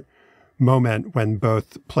rare moment when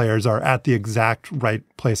both players are at the exact right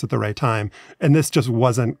place at the right time. And this just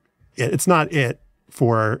wasn't it. It's not it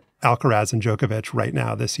for Alcaraz and Djokovic right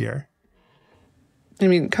now this year. I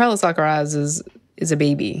mean, Carlos Alcaraz is a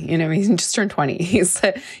baby. He just turned 20. He's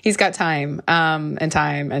got time, and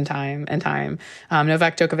time and time and time.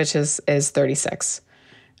 Novak Djokovic is 36.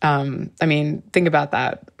 Think about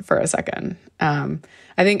that for a second.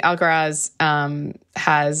 I think Alcaraz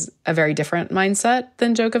has a very different mindset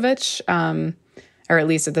than Djokovic, or at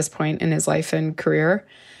least at this point in his life and career.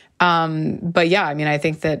 But yeah, I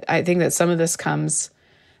think that some of this comes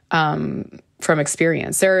from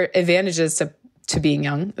experience. There are advantages to being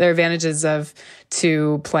young. There are advantages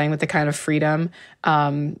to playing with the kind of freedom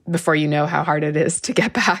before you know how hard it is to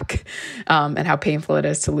get back and how painful it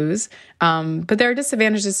is to lose. But there are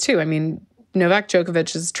disadvantages too. Novak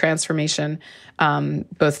Djokovic's transformation,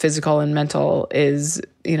 both physical and mental, is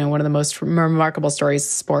one of the most remarkable stories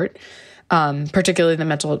of sport, particularly the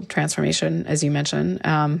mental transformation, as you mentioned.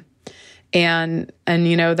 And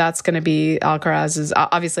that's going to be Alcaraz's.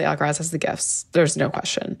 Obviously, Alcaraz has the gifts. There's no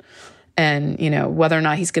question. And, whether or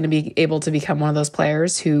not he's going to be able to become one of those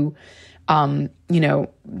players who,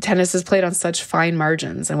 tennis is played on such fine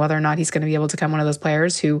margins, and whether or not he's going to be able to become one of those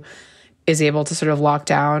players who is able to sort of lock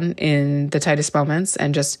down in the tightest moments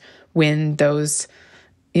and just win those,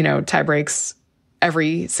 tie breaks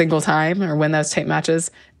every single time, or win those tight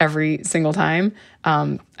matches every single time.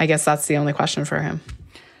 I guess that's the only question for him.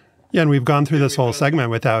 Yeah, and we've gone through this whole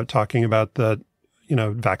segment without talking about the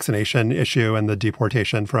vaccination issue and the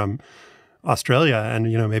deportation from Australia. And,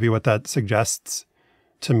 maybe what that suggests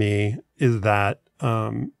to me is that,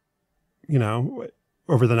 over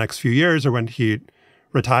the next few years, or when he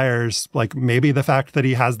retires, like maybe the fact that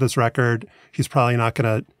he has this record, he's probably not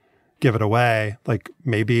going to give it away. Like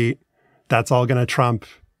maybe that's all going to trump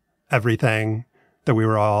everything that we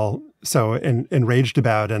were all so enraged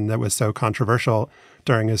about and that was so controversial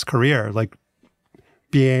during his career. Like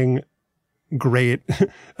being great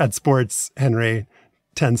at sports, Henry,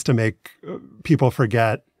 tends to make people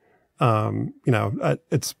forget,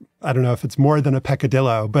 it's, I don't know if it's more than a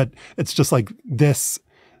peccadillo, but it's just like this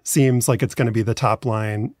seems like it's going to be the top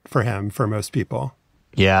line for him for most people.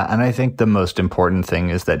 Yeah, and I think the most important thing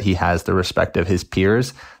is that he has the respect of his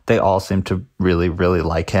peers. They all seem to really, really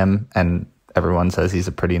like him, and everyone says he's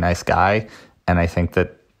a pretty nice guy. And I think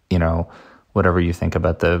that, whatever you think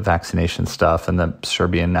about the vaccination stuff and the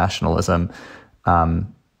Serbian nationalism,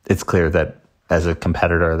 it's clear that as a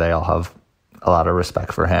competitor, they all have a lot of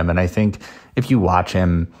respect for him. And I think if you watch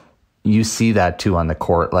him, you see that too on the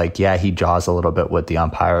court. Like, yeah, he jaws a little bit with the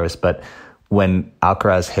umpires, but when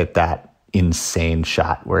Alcaraz hit that insane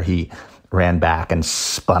shot where he ran back and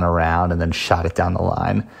spun around and then shot it down the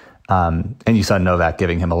line, and you saw Novak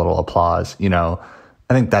giving him a little applause, I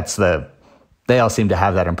think they all seem to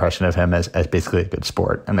have that impression of him as basically a good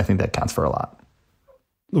sport. And I think that counts for a lot.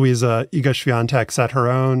 Louisa, Iga Swiatek set her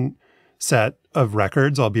own set of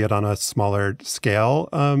records, albeit on a smaller scale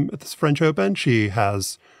at this French Open. She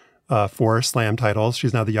has 4 slam titles.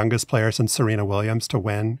 She's now the youngest player since Serena Williams to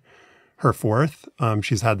win her 4th.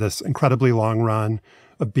 She's had this incredibly long run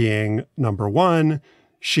of being number 1.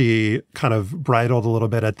 She kind of bridled a little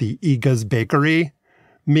bit at the Iga's Bakery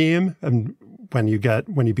meme. And when you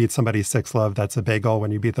beat somebody 6-love, that's a bagel.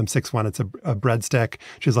 When you beat them 6-1, it's a breadstick.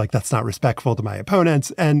 She's like, that's not respectful to my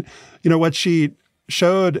opponents. And, what she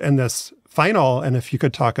showed in this final, and if you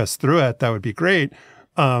could talk us through it, that would be great,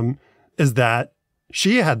 is that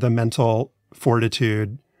she had the mental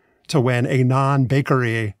fortitude to win a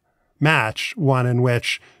non-bakery match, one in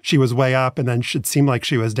which she was way up and then it seemed like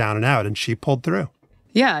she was down and out, and she pulled through.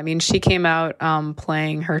 Yeah, she came out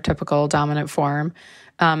playing her typical dominant form.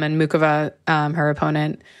 And Mukova, her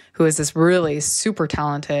opponent, who is this really super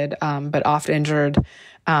talented but oft injured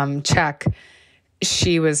Czech,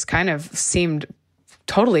 she was seemed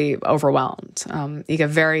totally overwhelmed. Iga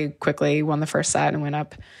very quickly won the first set and went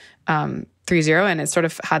up 3-0, and it sort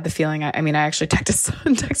of had the feeling, I actually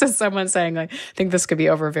texted someone saying, like, I think this could be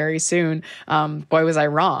over very soon. Boy, was I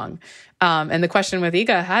wrong. And the question with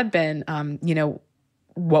Iga had been,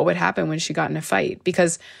 what would happen when she got in a fight?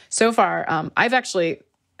 Because so far, I've actually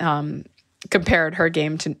compared her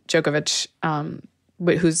game to Djokovic,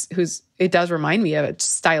 who's it does remind me of it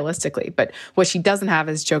stylistically, but what she doesn't have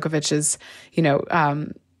is Djokovic's,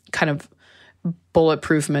 kind of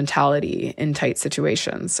bulletproof mentality in tight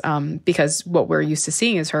situations, because what we're used to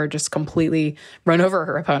seeing is her just completely run over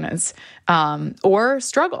her opponents, or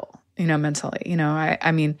struggle, mentally.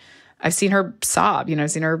 I mean, I've seen her sob,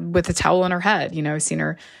 I've seen her with a towel on her head, I've seen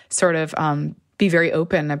her sort of be very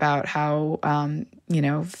open about how,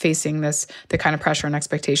 facing the kind of pressure and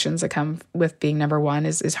expectations that come with being number one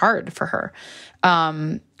is hard for her.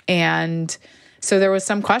 And so there was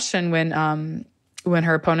some question when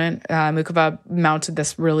her opponent, Mukova, mounted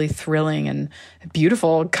this really thrilling and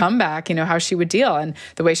beautiful comeback, how she would deal. And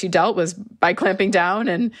the way she dealt was by clamping down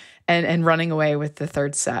and running away with the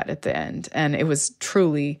third set at the end. And it was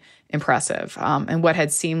truly impressive. And what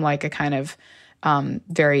had seemed like a kind of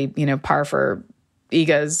very, par for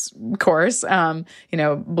Iga's course,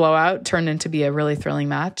 blowout turned into be a really thrilling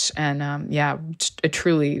match. And a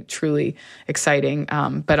truly, truly exciting,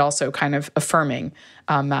 but also kind of affirming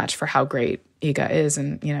match for how great Iga is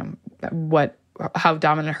and, how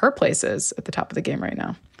dominant her place is at the top of the game right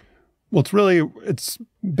now. Well, it's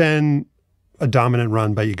been a dominant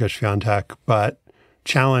run by Iga Swiatek, but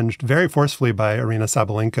challenged very forcefully by Aryna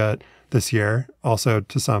Sabalenka this year, also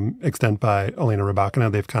to some extent by Elena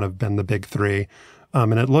Rybakina. They've kind of been the big three.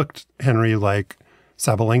 And it looked, Henry, like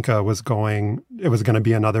Sabalenka was going to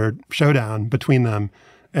be another showdown between them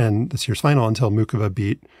in this year's final until Mukova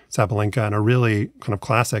beat Sabalenka in a really kind of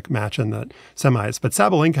classic match in the semis. But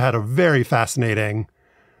Sabalenka had a very fascinating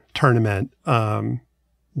tournament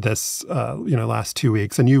this last 2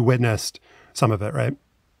 weeks, and you witnessed some of it, right?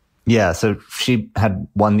 Yeah, so she had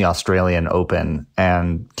won the Australian Open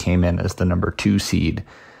and came in as the number 2 seed.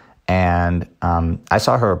 And I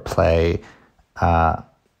saw her play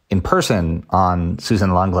in person on Susan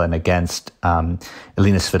Lenglen against Elina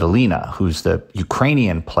Svitolina, who's the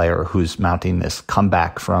Ukrainian player who's mounting this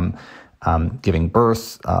comeback from giving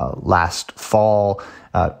birth last fall.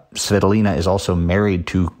 Svitolina is also married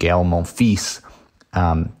to Gaël Monfils,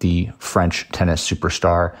 the French tennis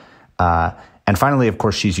superstar. And finally, of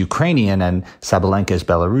course, she's Ukrainian and Sabalenka is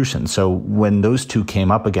Belarusian. So when those two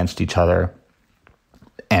came up against each other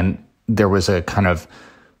and there was a kind of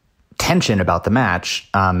tension about the match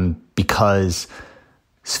because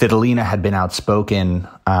Svitolina had been outspoken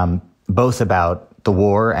both about the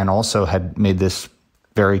war and also had made this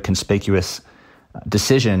very conspicuous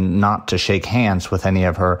decision not to shake hands with any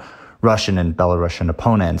of her Russian and Belarusian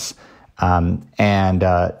opponents. And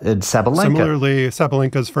Sabalenka... Similarly,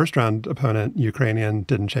 Sabalenka's first-round opponent, Ukrainian,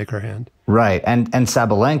 didn't shake her hand. Right. And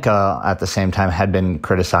Sabalenka, at the same time, had been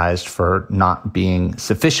criticized for not being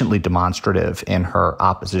sufficiently demonstrative in her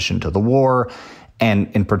opposition to the war, and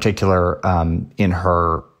in particular, in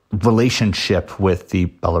her relationship with the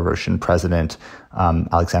Belarusian president,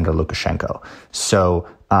 Alexander Lukashenko. So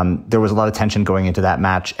there was a lot of tension going into that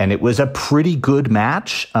match, and it was a pretty good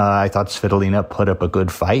match. I thought Svitolina put up a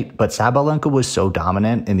good fight, but Sabalenka was so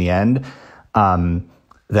dominant in the end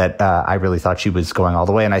that I really thought she was going all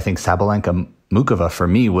the way. And I think Sabalenka-Mukova, for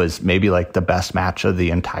me, was maybe like the best match of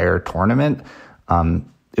the entire tournament.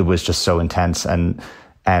 It was just so intense,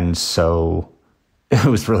 and so it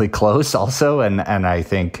was really close also. And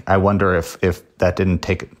I wonder if that didn't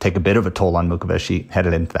take a bit of a toll on Mukova as she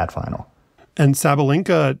headed into that final. And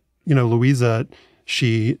Sabalenka, Louisa,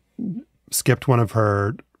 she skipped one of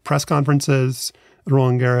her press conferences at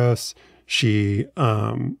Roland Garros. She,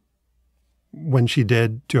 when she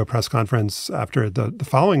did do a press conference after the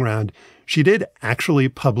following round, she did actually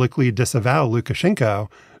publicly disavow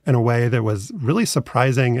Lukashenko in a way that was really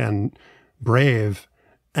surprising and brave.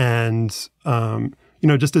 And,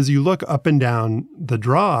 just as you look up and down the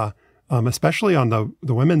draw, especially on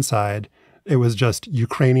the women's side, it was just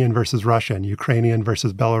Ukrainian versus Russian, Ukrainian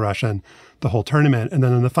versus Belarusian, the whole tournament. And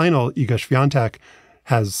then in the final, Iga Swiatek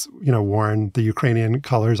has, worn the Ukrainian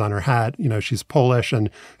colors on her hat. She's Polish and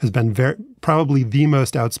has been probably the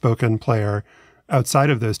most outspoken player outside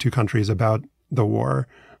of those two countries about the war.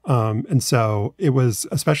 And so it was,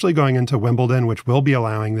 especially going into Wimbledon, which will be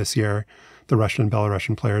allowing this year the Russian and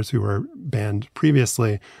Belarusian players who were banned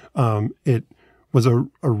previously, it was a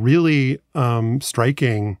really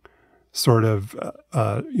striking sort of,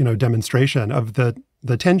 demonstration of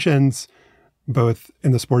the tensions both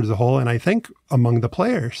in the sport as a whole and I think among the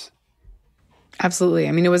players. Absolutely.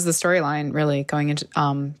 I mean, it was the storyline really going into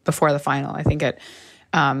before the final. I think it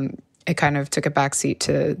kind of took a backseat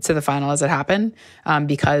to the final as it happened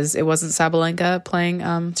because it wasn't Sabalenka playing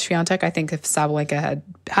Swiatek. I think if Sabalenka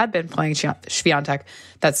had been playing Swiatek,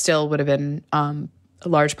 that still would have been a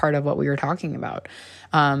large part of what we were talking about.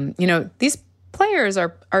 These players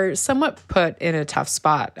are somewhat put in a tough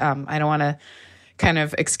spot. I don't want to kind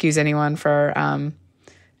of excuse anyone for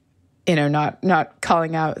not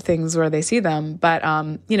calling out things where they see them. But,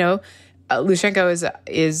 Lushenko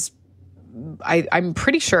is I'm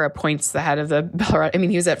pretty sure appoints the head of the Belarus. I mean,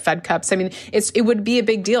 he was at Fed Cups. I mean, it would be a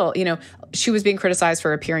big deal. She was being criticized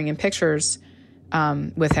for appearing in pictures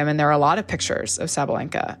with him, and there are a lot of pictures of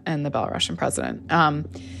Sabalenka and the Belarusian president.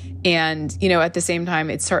 And at the same time,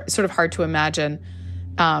 it's sort of hard to imagine,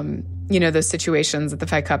 those situations at the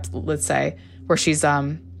Fed Cups, let's say, where she's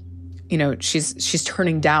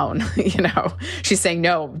turning down, she's saying,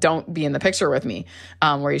 no, don't be in the picture with me,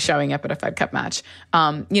 where he's showing up at a Fed Cup match.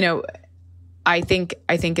 I think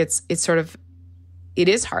it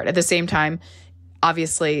is hard. At the same time,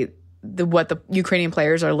 obviously, what the Ukrainian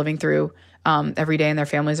players are living through every day and their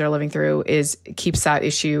families are living through keeps that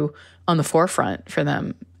issue on the forefront for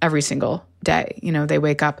them every single day. They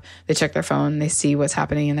wake up, they check their phone, they see what's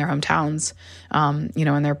happening in their hometowns,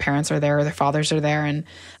 and their parents are there, their fathers are there. And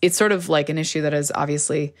it's sort of like an issue that has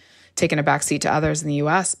obviously taken a backseat to others in the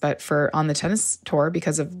US, but on the tennis tour,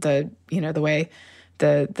 because of the way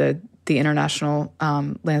the international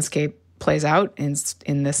landscape plays out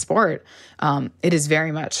in this sport, it is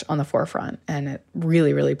very much on the forefront, and it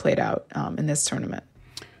really, really played out in this tournament.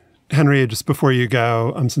 Henry, just before you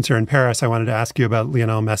go, since you're in Paris, I wanted to ask you about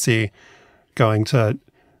Lionel Messi going to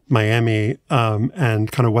Miami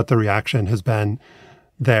and kind of what the reaction has been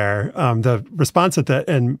there. The response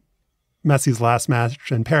in Messi's last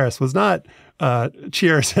match in Paris was not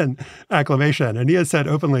cheers and acclamation. And he has said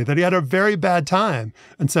openly that he had a very bad time.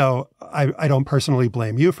 And so I don't personally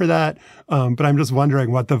blame you for that. But I'm just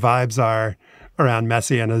wondering what the vibes are around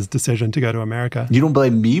Messi and his decision to go to America. You don't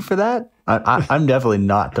blame me for that? I'm definitely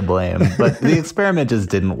not to blame. But the experiment just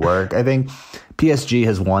didn't work. I think PSG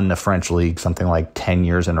has won the French league something like 10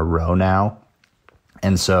 years in a row now.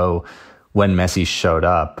 And so when Messi showed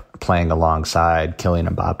up playing alongside Kylian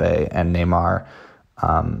Mbappe and Neymar,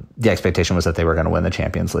 the expectation was that they were going to win the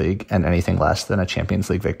Champions League, and anything less than a Champions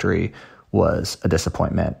League victory was a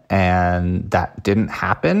disappointment. And that didn't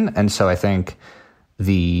happen. And so I think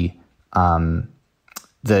the kind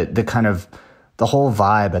of the whole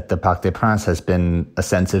vibe at the Parc des Princes has been a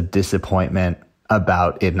sense of disappointment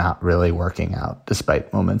about it not really working out,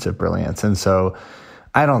 despite moments of brilliance. And so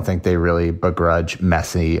I don't think they really begrudge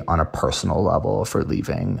Messi on a personal level for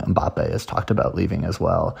leaving. Mbappe has talked about leaving as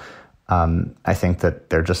well. I think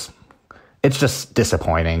that it's just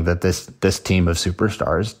disappointing that this team of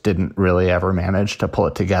superstars didn't really ever manage to pull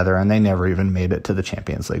it together, and they never even made it to the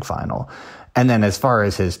Champions League final. And then as far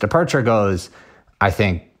as his departure goes, I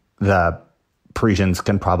think the Parisians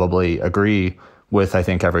can probably agree with, I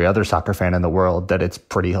think, every other soccer fan in the world that it's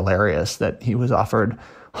pretty hilarious that he was offered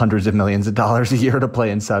hundreds of millions of dollars a year to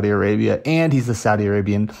play in Saudi Arabia, and he's the Saudi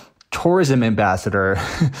Arabian tourism ambassador.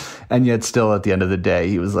 And yet still at the end of the day,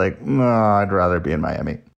 he was like, no, I'd rather be in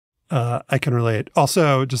Miami. I can relate.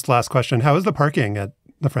 Also, just last question, how is the parking at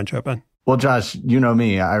the French Open? Well, Josh, you know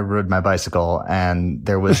me, I rode my bicycle, and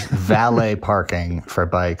there was valet parking for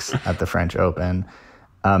bikes at the French Open.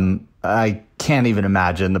 I can't even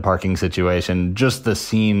imagine the parking situation. Just the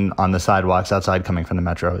scene on the sidewalks outside coming from the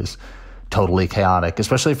metro is totally chaotic,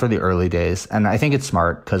 especially for the early days. And I think it's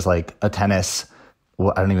smart because like a tennis,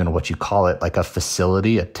 I don't even know what you call it, like a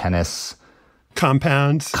facility, a tennis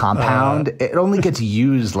compound. It only gets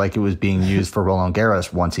used like it was being used for Roland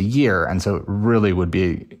Garros once a year. And so it really would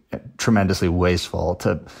be tremendously wasteful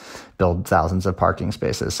to build thousands of parking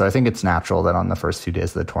spaces. So I think it's natural that on the first few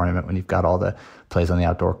days of the tournament, when you've got all the plays on the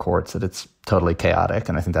outdoor courts, that it's totally chaotic.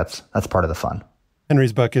 And I think that's part of the fun.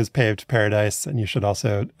 Henry's book is Paved Paradise, and you should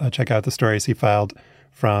also check out the stories he filed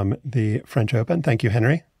from the French Open. Thank you,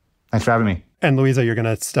 Henry. Thanks for having me. And Louisa, you're going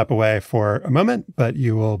to step away for a moment, but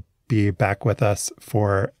you will be back with us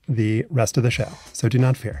for the rest of the show, so do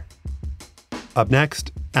not fear. Up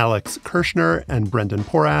next, Alex Kirshner and Brendan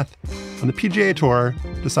Porath on the PGA Tour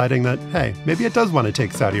deciding that, hey, maybe it does want to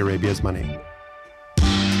take Saudi Arabia's money.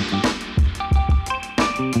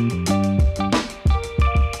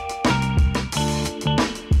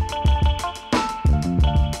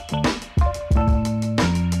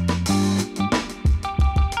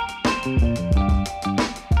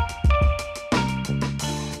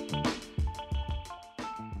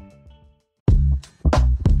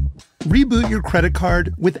 Reboot your credit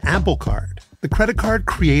card with Apple Card, the credit card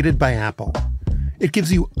created by Apple. It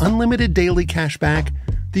gives you unlimited daily cash back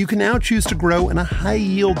that you can now choose to grow in a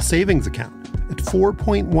high-yield savings account at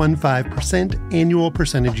 4.15% annual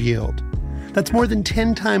percentage yield. That's more than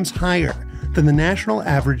 10 times higher than the national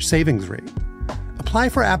average savings rate. Apply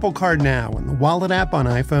for Apple Card now in the Wallet app on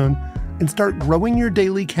iPhone and start growing your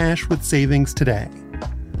daily cash with savings today.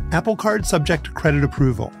 Apple Card subject to credit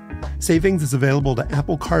approval. Savings is available to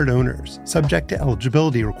Apple Card owners, subject to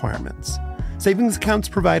eligibility requirements. Savings accounts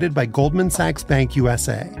provided by Goldman Sachs Bank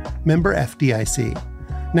USA, member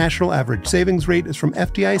FDIC. National average savings rate is from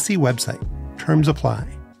FDIC website. Terms apply.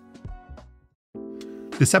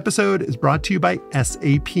 This episode is brought to you by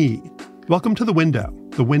SAP. Welcome to the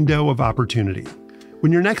window of opportunity.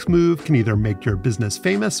 When your next move can either make your business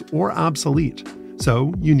famous or obsolete.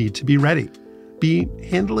 So you need to be ready. B,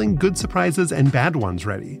 handling good surprises and bad ones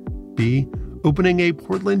ready. B, opening a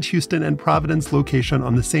Portland, Houston, and Providence location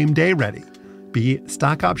on the same day ready. B,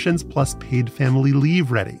 stock options plus paid family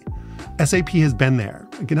leave ready. SAP has been there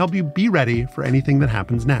and can help you be ready for anything that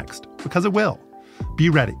happens next, because it will. Be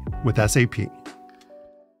ready with SAP.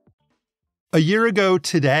 A year ago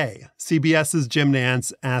today, CBS's Jim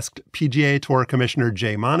Nantz asked PGA Tour Commissioner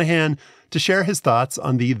Jay Monahan to share his thoughts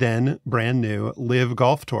on the then brand new LIV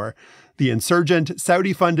Golf Tour, the insurgent,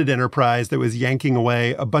 Saudi-funded enterprise that was yanking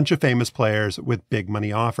away a bunch of famous players with big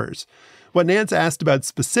money offers. What Nantz asked about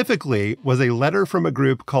specifically was a letter from a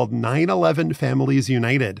group called 9/11 Families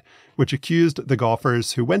United, which accused the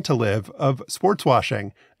golfers who went to LIV of sports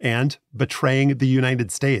washing and betraying the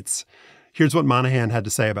United States. Here's what Monahan had to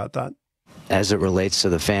say about that. As it relates to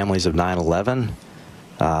the families of 9/11,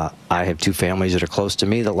 I have two families that are close to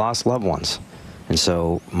me that lost loved ones. And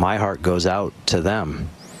so my heart goes out to them.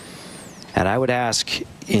 And I would ask,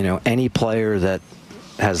 any player that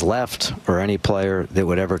has left or any player that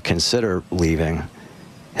would ever consider leaving,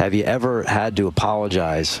 have you ever had to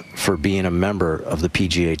apologize for being a member of the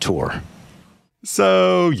PGA Tour?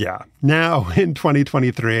 So, yeah, now in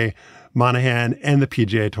 2023, Monahan and the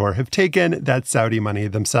PGA Tour have taken that Saudi money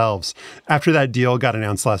themselves. After that deal got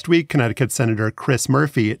announced last week, Connecticut Senator Chris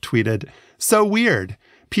Murphy tweeted, "So weird.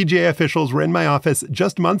 PGA officials were in my office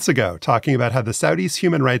just months ago talking about how the Saudis'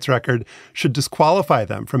 human rights record should disqualify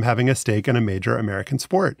them from having a stake in a major American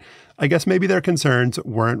sport. I guess maybe their concerns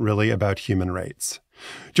weren't really about human rights."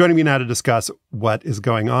 Joining me now to discuss what is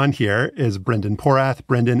going on here is Brendan Porath.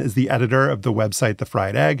 Brendan is the editor of the website The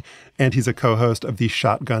Fried Egg, and he's a co-host of the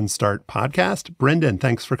Shotgun Start podcast. Brendan,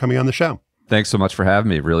 thanks for coming on the show. Thanks so much for having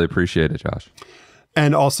me. Really appreciate it, Josh.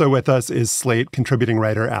 And also with us is Slate contributing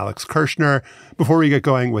writer Alex Kirshner. Before we get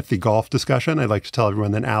going with the golf discussion, I'd like to tell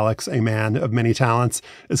everyone that Alex, a man of many talents,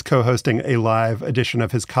 is co-hosting a live edition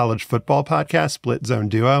of his college football podcast, Split Zone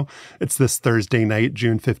Duo. It's this Thursday night,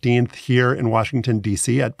 June 15th, here in Washington,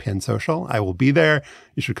 D.C. at Penn Social. I will be there.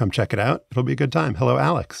 You should come check it out. It'll be a good time. Hello,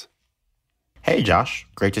 Alex. Hey, Josh.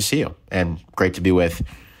 Great to see you. And great to be with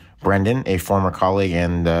Brendan, a former colleague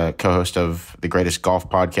and co-host of the greatest golf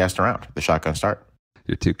podcast around, The Shotgun Start.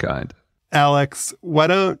 You're too kind. Alex, why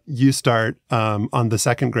don't you start on the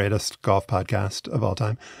second greatest golf podcast of all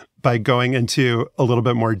time by going into a little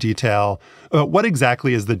bit more detail about what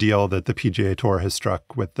exactly is the deal that the PGA Tour has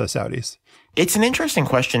struck with the Saudis? It's an interesting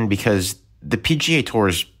question because the PGA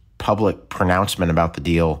Tour's public pronouncement about the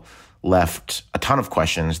deal left a ton of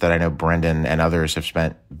questions that I know Brendan and others have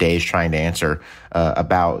spent days trying to answer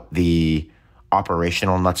about the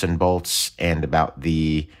operational nuts and bolts and about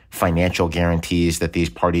the financial guarantees that these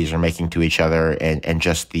parties are making to each other and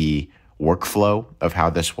just the workflow of how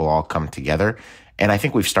this will all come together. And I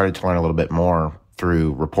think we've started to learn a little bit more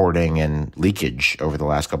through reporting and leakage over the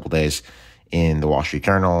last couple of days in the Wall Street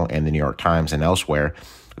Journal and the New York Times and elsewhere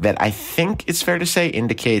that I think it's fair to say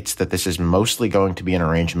indicates that this is mostly going to be an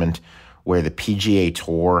arrangement where the PGA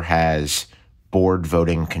Tour has board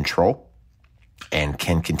voting control and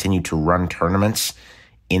can continue to run tournaments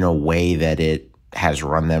in a way that it has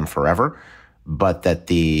run them forever, but that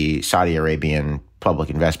the Saudi Arabian Public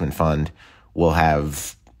Investment Fund will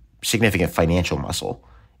have significant financial muscle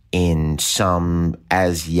in some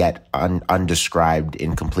as yet undescribed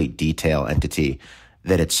in complete detail entity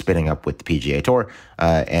that it's spinning up with the PGA Tour.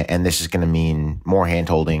 And this is going to mean more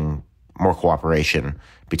hand-holding, more cooperation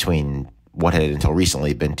between what had until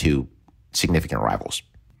recently been two significant rivals.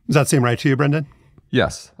 Does that seem right to you, Brendan?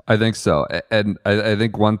 Yes, I think so. And I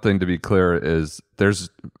think one thing to be clear is there's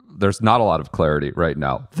not a lot of clarity right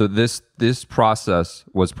now. So this process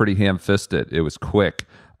was pretty ham-fisted. It was quick.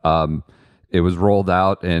 It was rolled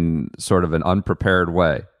out in sort of an unprepared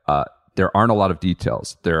way. There aren't a lot of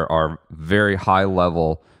details. There are very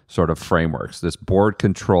high-level sort of frameworks. This board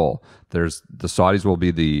control. The Saudis will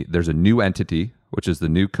be there's a new entity, which is the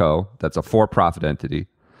new co. That's a for-profit entity.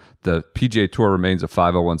 The PGA Tour remains a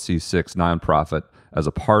 501c6 nonprofit as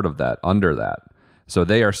a part of that, under that. So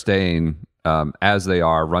they are staying as they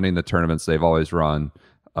are, running the tournaments they've always run,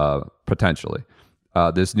 potentially.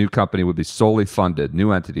 This new company would be solely funded,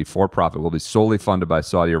 new entity, for-profit, will be solely funded by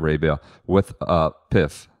Saudi Arabia with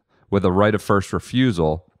PIF, with a right of first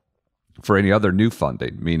refusal for any other new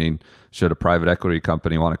funding, meaning should a private equity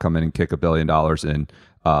company want to come in and kick $1 billion in,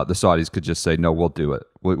 the Saudis could just say, no, we'll do it.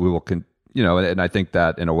 We will, and I think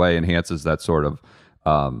that in a way enhances that sort of,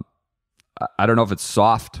 I don't know if it's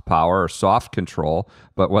soft power or soft control,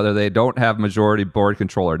 but whether they don't have majority board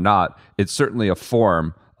control or not, it's certainly a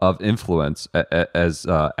form of influence, as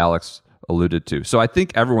Alex alluded to. So I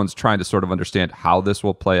think everyone's trying to sort of understand how this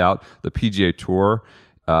will play out. The PGA Tour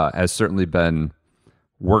has certainly been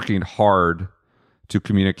working hard to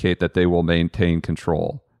communicate that they will maintain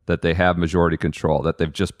control, that they have majority control, that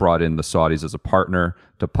they've just brought in the Saudis as a partner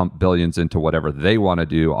to pump billions into whatever they want to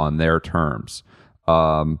do on their terms.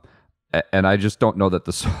 And I just don't know that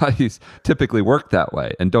the Saudis typically work that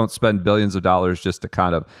way and don't spend billions of dollars just to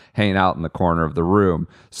kind of hang out in the corner of the room.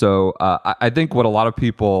 So I think what a lot of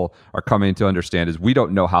people are coming to understand is we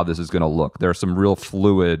don't know how this is going to look. There are some real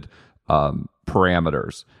fluid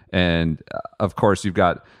parameters. And of course, you've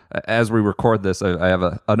got, as we record this, I have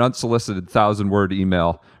an unsolicited 1,000-word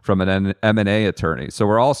email from an M&A attorney. So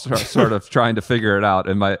we're all sort of trying to figure it out,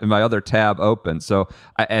 and my other tab open. So,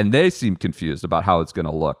 and they seem confused about how it's going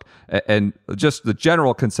to look. And just the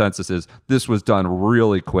general consensus is this was done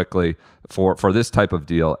really quickly for this type of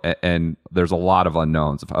deal, and there's a lot of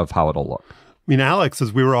unknowns of how it'll look. I mean, Alex,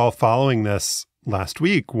 as we were all following this last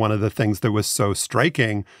week, one of the things that was so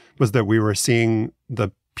striking was that we were seeing the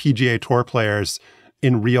PGA Tour players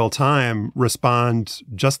in real time respond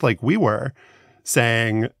just like we were,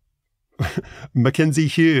 saying, Mackenzie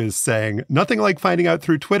Hughes saying, nothing like finding out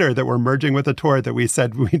through Twitter that we're merging with a tour that we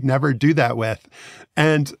said we'd never do that with.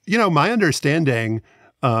 And, my understanding,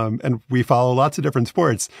 and we follow lots of different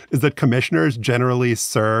sports, is that commissioners generally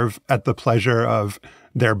serve at the pleasure of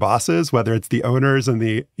their bosses, whether it's the owners and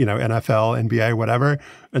the, NFL, NBA, whatever.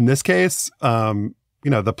 In this case,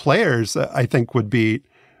 the players, I think, would be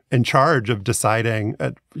in charge of deciding,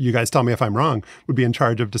 you guys tell me if I'm wrong, would be in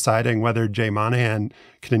charge of deciding whether Jay Monahan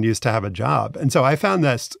continues to have a job. And so I found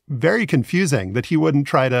this very confusing, that he wouldn't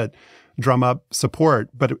try to drum up support,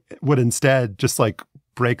 but would instead just like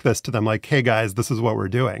break this to them like, hey guys, this is what we're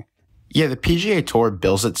doing. Yeah, the PGA Tour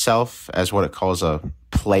bills itself as what it calls a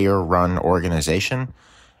player-run organization.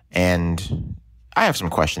 And I have some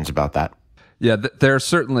questions about that. Yeah, there are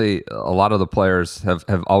certainly a lot of the players have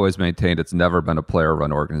always maintained it's never been a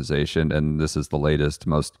player-run organization, and this is the latest,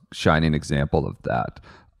 most shining example of that.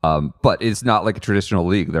 But it's not like a traditional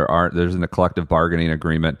league. There's a collective bargaining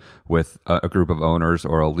agreement with a group of owners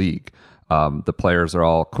or a league. The players are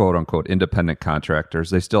all quote-unquote independent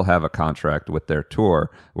contractors. They still have a contract with their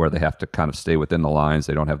tour where they have to kind of stay within the lines.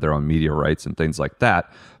 They don't have their own media rights and things like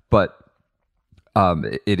that. But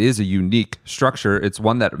it is a unique structure. It's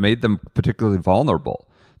one that made them particularly vulnerable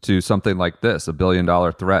to something like this, $1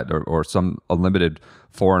 billion threat or some unlimited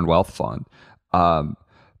foreign wealth fund.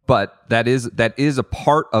 But that is a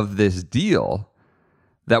part of this deal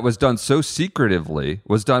that was done so secretively,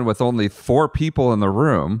 was done with only 4 people in the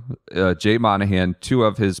room, Jay Monahan, 2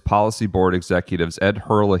 of his policy board executives, Ed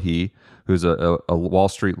Herlihy, who's a Wall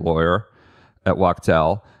Street lawyer at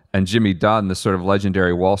Wachtell, and Jimmy Dunn, the sort of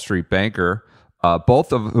legendary Wall Street banker,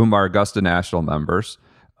 both of whom are Augusta National members,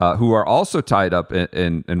 who are also tied up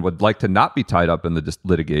in and would like to not be tied up in the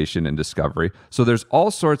litigation and discovery. So there's all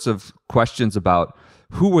sorts of questions about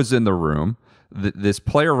who was in the room, this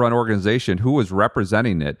player-run organization, who was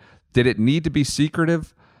representing it. Did it need to be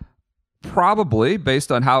secretive? Probably,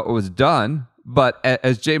 based on how it was done. But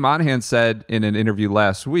as Jay Monahan said in an interview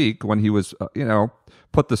last week when he was,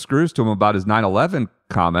 put the screws to him about his 9/11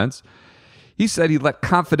 comments, he said he let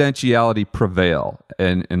confidentiality prevail,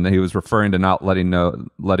 and he was referring to not letting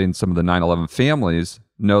some of the 9/11 families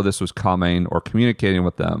know this was coming or communicating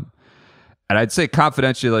with them. And I'd say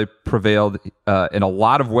confidentiality prevailed in a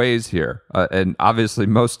lot of ways here, and obviously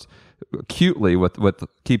most acutely with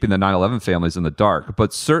keeping the 9/11 families in the dark.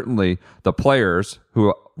 But certainly the players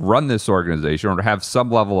who run this organization or have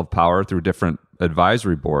some level of power through different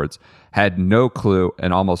advisory boards had no clue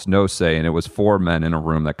and almost no say, and it was 4 men in a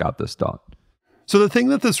room that got this done. So the thing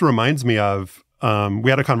that this reminds me of, we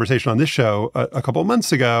had a conversation on this show a couple of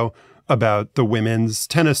months ago about the women's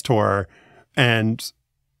tennis tour and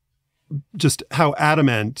just how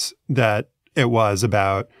adamant that it was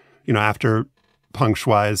about, after Peng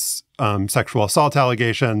Shuai's sexual assault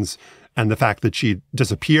allegations and the fact that she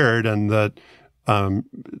disappeared and the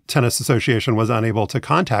tennis association was unable to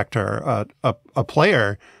contact her, a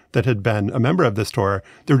player that had been a member of this tour,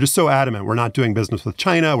 they were just so adamant. We're not doing business with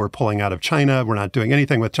China. We're pulling out of China. We're not doing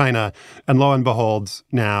anything with China. And lo and behold,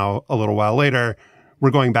 now, a little while later,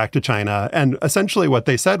 we're going back to China. And essentially what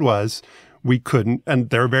they said was we couldn't, and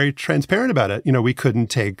they're very transparent about it, we couldn't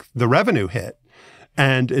take the revenue hit.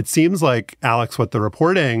 And it seems like, Alex, what the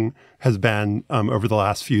reporting has been over the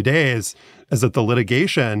last few days is that the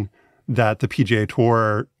litigation that the PGA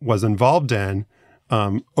Tour was involved in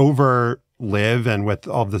over Liv and with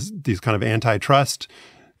all these kind of antitrust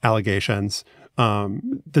allegations,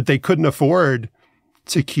 that they couldn't afford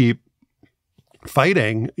to keep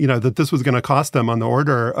fighting, that this was going to cost them on the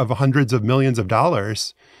order of hundreds of millions of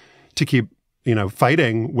dollars to keep,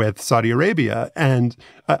 fighting with Saudi Arabia. And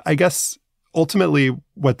I guess ultimately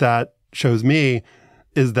what that shows me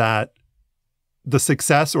is that the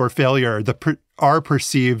success or failure, our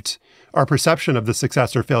perception of the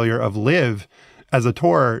success or failure of Liv as a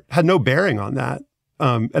tour had no bearing on that.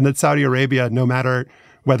 And that Saudi Arabia, no matter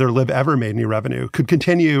whether Liv ever made any revenue, could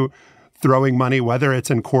continue throwing money, whether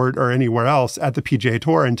it's in court or anywhere else, at the PGA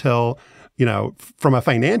Tour until, from a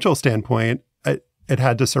financial standpoint, it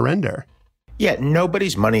had to surrender. Yeah,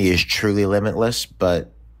 nobody's money is truly limitless,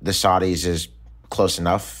 but the Saudis is close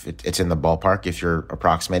enough. It's in the ballpark if you're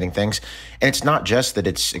approximating things. And it's not just that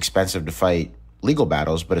it's expensive to fight legal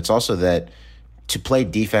battles, but it's also that to play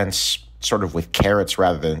defense sort of with carrots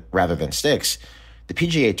rather than sticks, the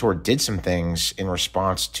PGA Tour did some things in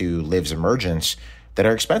response to Liv's emergence that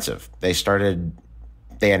are expensive. They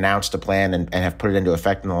announced a plan and have put it into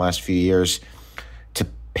effect in the last few years to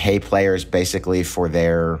pay players basically for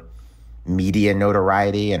their media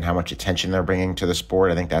notoriety and how much attention they're bringing to the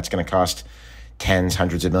sport. I think that's going to cost tens,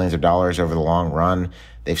 hundreds of millions of dollars over the long run.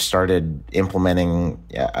 They've started implementing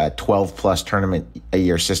a 12-plus tournament a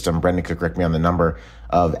year system. Brendan could correct me on the number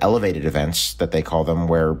of elevated events that they call them,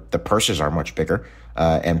 where the purses are much bigger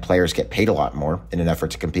and players get paid a lot more in an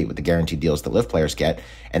effort to compete with the guaranteed deals that Live players get.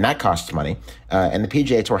 And that costs money. And the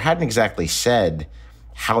PGA Tour hadn't exactly said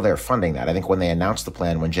how they're funding that. I think when they announced the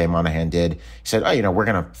plan, when Jay Monahan did, he said, we're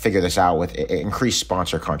going to figure this out with increased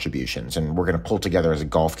sponsor contributions, and we're going to pull together as a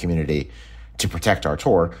golf community to protect our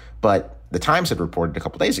tour. But the Times had reported a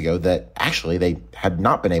couple days ago that actually they had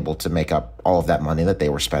not been able to make up all of that money that they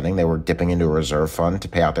were spending. They were dipping into a reserve fund to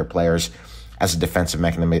pay out their players as a defensive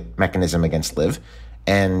mechanism against Liv.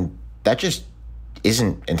 And that just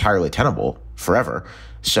isn't entirely tenable forever.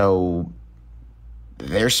 So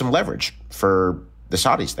there's some leverage for the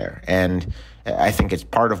Saudis there. And I think it's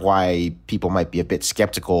part of why people might be a bit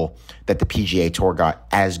skeptical that the PGA Tour got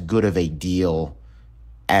as good of a deal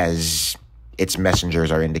as its messengers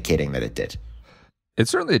are indicating that it did. It's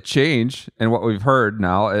certainly a change in what we've heard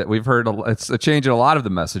now. It's a change in a lot of the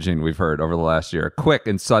messaging we've heard over the last year, a quick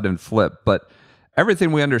and sudden flip. But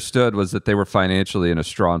everything we understood was that they were financially in a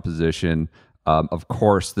strong position. Of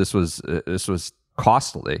course, this was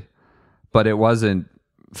costly, but it wasn't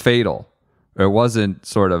fatal. It wasn't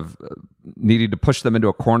sort of needing to push them into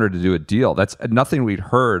a corner to do a deal. That's nothing we'd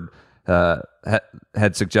heard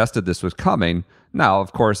had suggested this was coming. Now,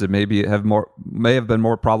 of course, it may have been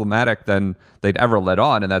more problematic than they'd ever let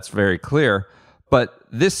on, and that's very clear. But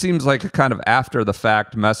this seems like a kind of after the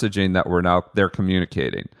fact messaging that they're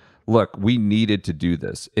communicating. Look, we needed to do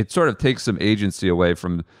this. It sort of takes some agency away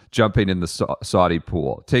from jumping in the Saudi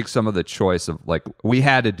pool. It takes some of the choice of we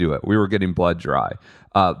had to do it. We were getting blood dry.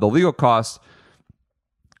 The legal costs,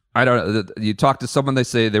 I don't know. You talk to someone, they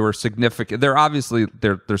say they were significant. They're obviously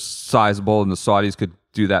they're sizable, and the Saudis could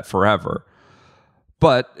do that forever.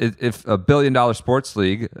 But if $1 billion sports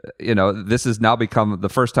league, this has now become the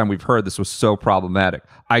first time we've heard this was so problematic.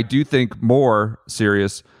 I do think more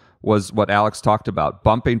serious was what Alex talked about,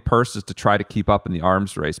 bumping purses to try to keep up in the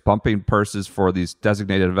arms race, bumping purses for these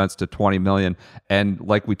designated events to 20 million. And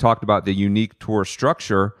like we talked about, the unique tour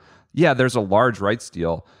structure, yeah, there's a large rights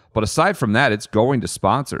deal. But aside from that, it's going to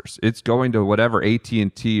sponsors. It's going to whatever,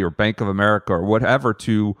 AT&T or Bank of America or whatever,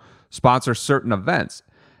 to sponsor certain events.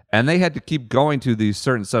 And they had to keep going to these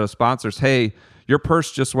certain set of sponsors. Hey, your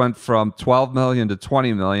purse just went from 12 million to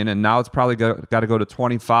 20 million, and now it's probably got to go to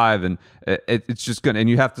 25, and it's just good. And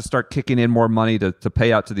you have to start kicking in more money to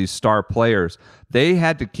pay out to these star players. They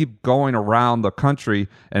had to keep going around the country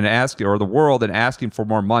and asking, or the world, and asking for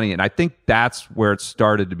more money. And I think that's where it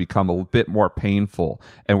started to become a bit more painful,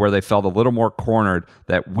 and where they felt a little more cornered,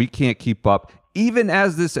 that we can't keep up, even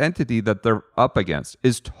as this entity that they're up against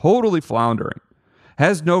is totally floundering,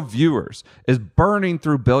 has no viewers, is burning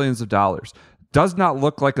through billions of dollars, does not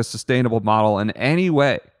look like a sustainable model in any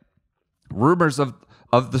way. Rumors of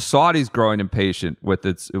the Saudis growing impatient with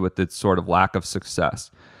its sort of lack of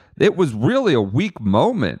success. It was really a weak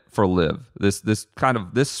moment for Liv this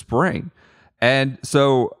spring. And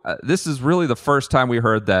so this is really the first time we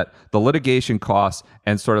heard that the litigation costs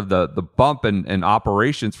and sort of the bump in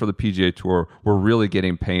operations for the PGA Tour were really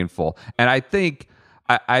getting painful. And I think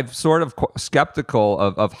I'm sort of skeptical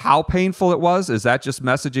of how painful it was. Is that just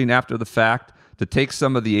messaging after the fact to take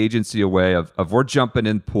some of the agency away of we're jumping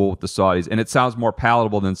in pool with the Saudis. And it sounds more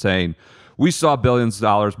palatable than saying, we saw billions of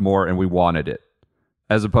dollars more and we wanted it,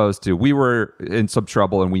 as opposed to we were in some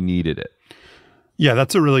trouble and we needed it. Yeah,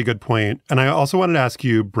 that's a really good point. And I also wanted to ask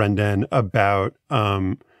you, Brendan, about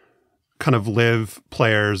kind of live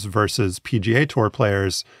players versus PGA Tour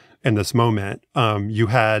players in this moment. You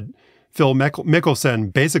had Phil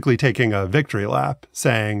Mickelson basically taking a victory lap,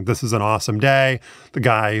 saying this is an awesome day. The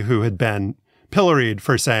guy who had been pilloried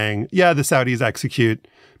for saying, yeah, the Saudis execute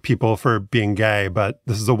people for being gay, but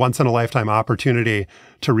this is a once-in-a-lifetime opportunity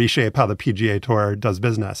to reshape how the PGA Tour does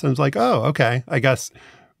business. And it's like, oh, okay, I guess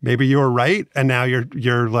maybe you were right, and now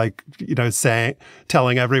you're like,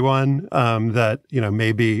 telling everyone that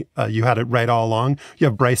maybe you had it right all along. You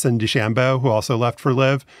have Bryson DeChambeau, who also left for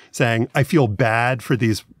Live, saying, I feel bad for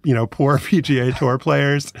these poor PGA Tour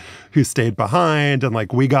players who stayed behind, and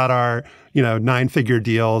like we got our 9-figure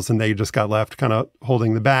deals, and they just got left kind of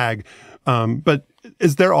holding the bag. But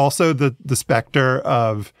is there also the specter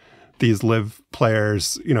of these Live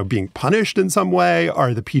players, being punished in some way?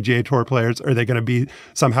 Are the PGA Tour players, are they going to be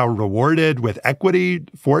somehow rewarded with equity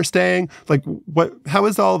for staying? Like, how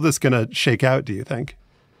is all of this going to shake out, do you think?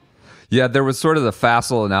 Yeah, there was sort of the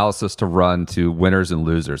facile analysis to run to winners and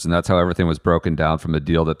losers, and that's how everything was broken down from a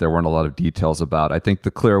deal that there weren't a lot of details about. I think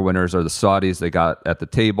the clear winners are the Saudis. They got at the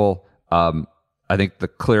table. I think the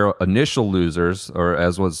clear initial losers, or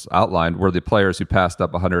as was outlined, were the players who passed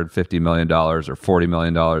up $150 million or $40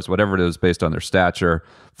 million, whatever it was, based on their stature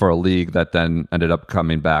for a league that then ended up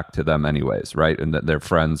coming back to them anyways, right? And that their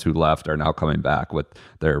friends who left are now coming back with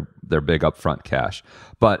their big upfront cash.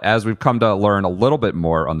 But as we've come to learn a little bit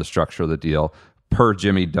more on the structure of the deal, per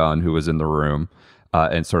Jimmy Dunn, who was in the room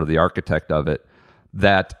and sort of the architect of it,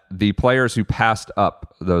 that the players who passed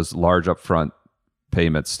up those large upfront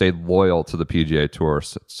payments, stayed loyal to the PGA Tour,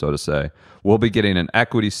 so to say, will be getting an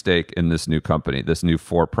equity stake in this new company, this new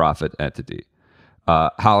for-profit entity.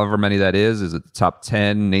 However many that is it the top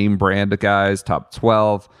 10 name brand guys, top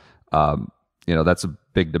 12? That's a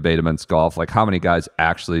big debate amongst golf. Like, how many guys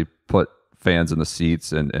actually put fans in the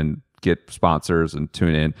seats and get sponsors and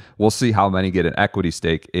tune in? We'll see how many get an equity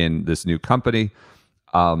stake in this new company.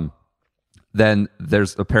 Then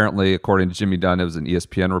there's apparently, according to Jimmy Dunn, it was an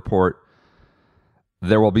ESPN report,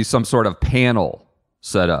 there will be some sort of panel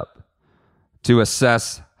set up to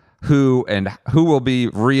assess who will be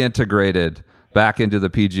reintegrated back into the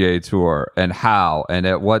PGA Tour and how and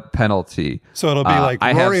at what penalty. So it'll be like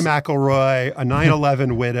Rory McIlroy, a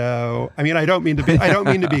 9/11 widow. I mean, I don't mean to be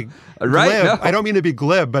right? glib. No. I don't mean to be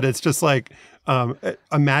glib, but it's just like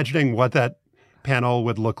imagining what that panel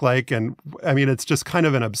would look like, and I mean, it's just kind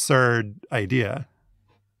of an absurd idea.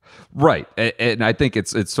 Right. And I think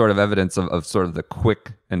it's sort of evidence of sort of the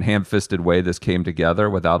quick and ham-fisted way this came together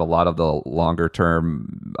without a lot of the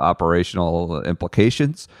longer-term operational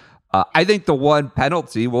implications. I think the one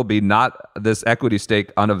penalty will be not this equity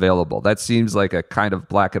stake unavailable. That seems like a kind of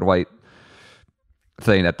black and white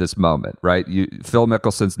thing at this moment, right? Phil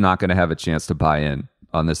Mickelson's not going to have a chance to buy in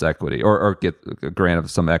on this equity or get a grant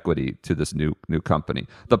of some equity to this new company.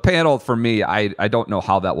 The panel, for me, I don't know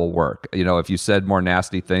how that will work. If you said more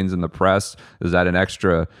nasty things in the press, is that an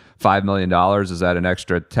extra $5 million? Is that an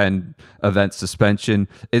extra 10 event suspension?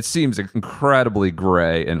 It seems incredibly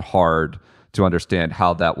gray and hard to understand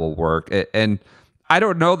how that will work. And I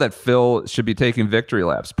don't know that Phil should be taking victory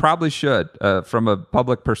laps. Probably should. From a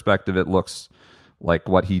public perspective, it looks like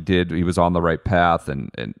what he did, he was on the right path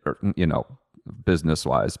and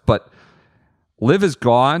business-wise. But Liv is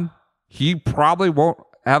gone. He probably won't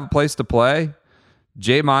have a place to play.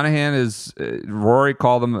 Jay Monahan Rory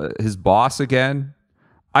called him his boss again.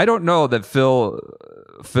 I don't know that Phil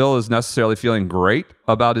is necessarily feeling great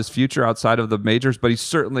about his future outside of the majors, but he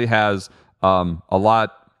certainly has a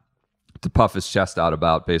lot to puff his chest out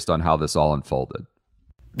about based on how this all unfolded.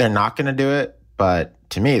 They're not going to do it, but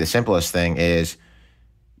to me, the simplest thing is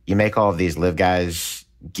you make all of these Live guys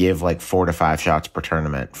give like 4 to 5 shots per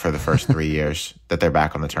tournament for the first 3 years that they're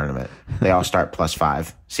back on the tournament. They all start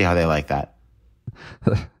 +5. See how they like that.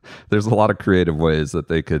 There's a lot of creative ways that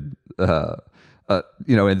they could,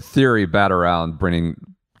 in theory, bat around bringing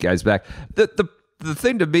guys back. The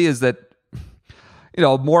thing to me is that,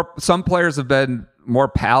 some players have been more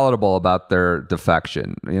palatable about their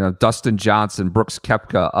defection. Dustin Johnson, Brooks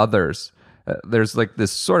Koepka, others. There's like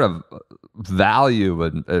this sort of value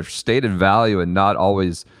and stated value and not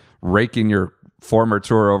always raking your former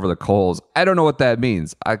tour over the coals. I don't know what that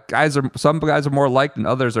means. Some guys are more liked and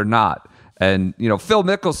others are not. And, Phil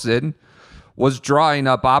Mickelson was drawing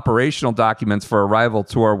up operational documents for a rival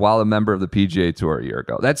tour while a member of the PGA Tour a year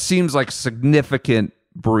ago. That seems like significant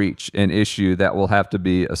breach an issue that will have to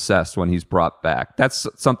be assessed when he's brought back. That's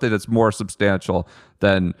something that's more substantial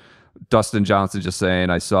than Dustin Johnson just saying,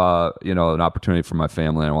 I saw, an opportunity for my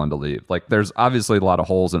family and I wanted to leave. Like, there's obviously a lot of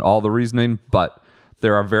holes in all the reasoning, but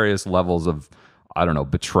there are various levels of,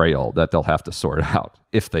 betrayal that they'll have to sort out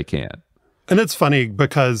if they can. And it's funny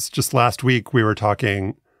because just last week we were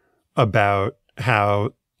talking about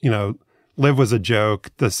how, Liv was a joke.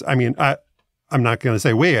 I'm not going to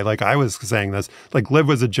say we, I was saying this, Liv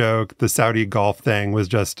was a joke. The Saudi golf thing was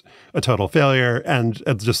just a total failure. And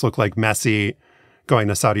it just looked like Messi going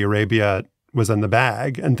to Saudi Arabia was in the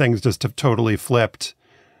bag, and things just have totally flipped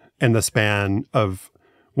in the span of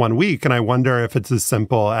 1 week. And I wonder if it's as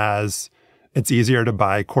simple as it's easier to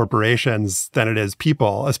buy corporations than it is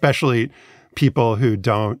people, especially people who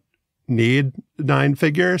don't need 9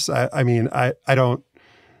 figures. I don't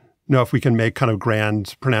know if we can make kind of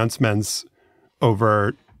grand pronouncements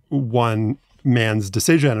over one man's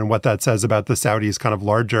decision and what that says about the Saudis' kind of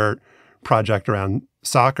larger project around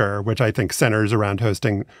soccer, which I think centers around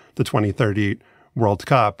hosting the 2030 World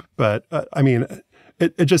Cup. But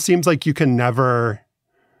it just seems like you can never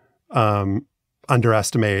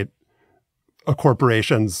underestimate a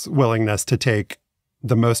corporation's willingness to take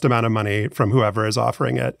the most amount of money from whoever is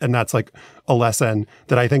offering it. And that's like a lesson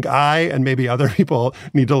that I think I and maybe other people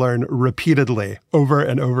need to learn repeatedly over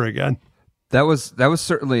and over again. That was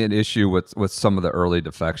certainly an issue with some of the early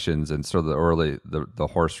defections and sort of the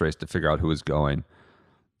horse race to figure out who was going.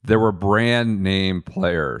 There were brand name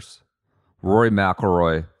players, Rory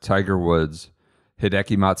McIlroy, Tiger Woods,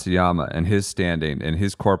 Hideki Matsuyama, and his standing and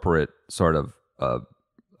his corporate sort of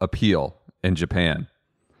appeal in Japan.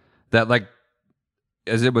 That,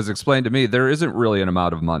 as it was explained to me, there isn't really an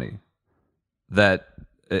amount of money that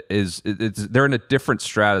they're in a different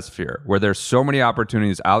stratosphere where there's so many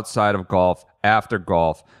opportunities outside of golf, after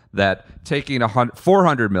golf, that taking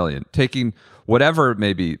 400 million, taking whatever it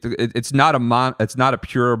may be, it's not a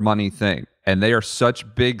pure money thing. And they are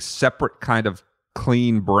such big, separate kind of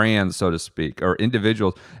clean brands, so to speak, or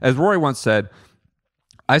individuals. As Rory once said,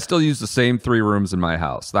 I still use the same 3 rooms in my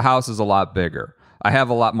house. The house is a lot bigger. I have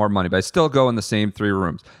a lot more money, but I still go in the same 3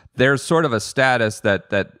 rooms. There's sort of a status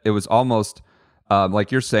that it was almost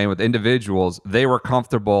like you're saying with individuals, they were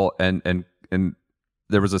comfortable and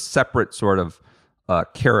there was a separate sort of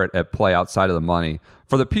carrot at play outside of the money.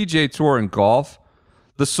 For the PGA Tour and golf,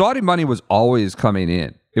 the Saudi money was always coming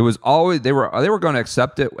in. It was always they were going to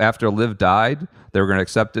accept it after Liv died. They were going to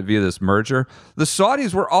accept it via this merger. The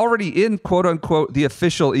Saudis were already in, quote unquote, the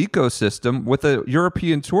official ecosystem with a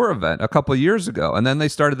European Tour event a couple of years ago. And then they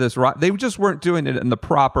started this. They just weren't doing it in the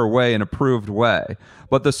proper way, an approved way.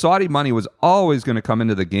 But the Saudi money was always going to come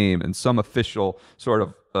into the game in some official sort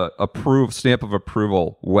of approved stamp of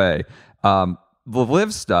approval way. The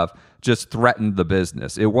Liv stuff just threatened the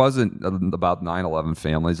business. It wasn't about 9/11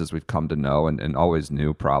 families, as we've come to know and always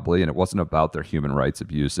knew probably, and it wasn't about their human rights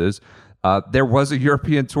abuses. There was a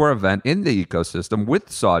European Tour event in the ecosystem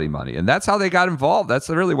with Saudi money, and that's how they got involved. That's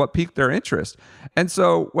really what piqued their interest. And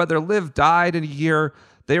so whether Liv died in a year,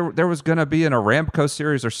 there was going to be an Aramco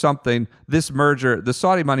series or something, this merger, the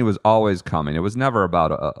Saudi money was always coming. It was never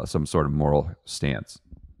about some sort of moral stance.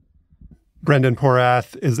 Brendan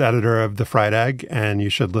Porath is editor of The Fried Egg, and you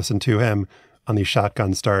should listen to him on the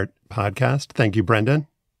Shotgun Start podcast. Thank you, Brendan.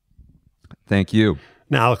 Thank you.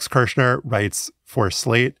 Now, Alex Kirshner writes for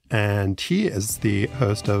Slate, and he is the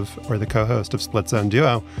host the co-host of Split Zone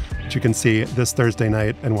Duo, which you can see this Thursday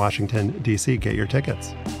night in Washington, D.C. Get your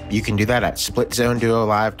tickets. You can do that at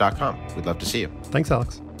splitzoneduolive.com. We'd love to see you. Thanks,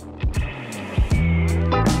 Alex.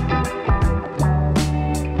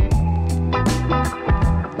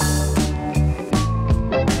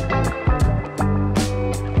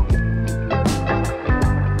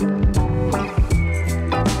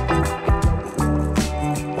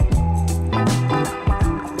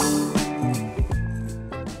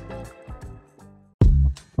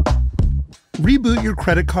 Reboot your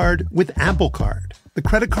credit card with Apple Card, the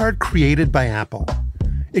credit card created by Apple.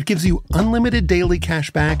 It gives you unlimited daily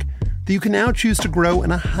cash back that you can now choose to grow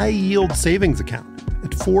in a high-yield savings account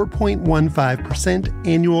at 4.15%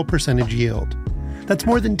 annual percentage yield. That's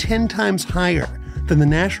more than 10 times higher than the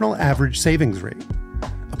national average savings rate.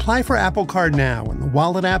 Apply for Apple Card now in the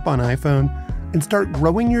Wallet app on iPhone and start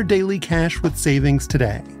growing your daily cash with savings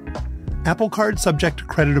today. Apple Card subject to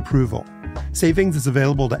credit approval. Savings is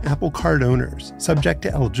available to Apple Card owners, subject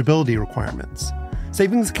to eligibility requirements.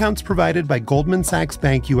 Savings accounts provided by Goldman Sachs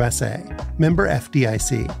Bank USA, member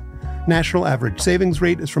FDIC. National average savings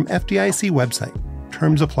rate is from FDIC website.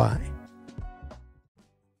 Terms apply.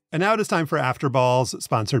 And now it is time for Afterballs,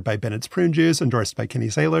 sponsored by Bennett's Prune Juice, endorsed by Kenny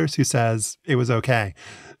Sailors, who says it was okay.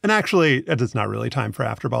 And actually, it is not really time for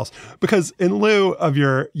Afterballs, because in lieu of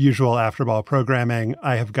your usual Afterball programming,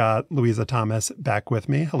 I have got Louisa Thomas back with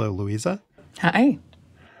me. Hello, Louisa. Hi.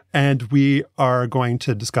 And we are going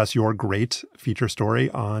to discuss your great feature story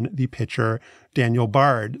on the pitcher, Daniel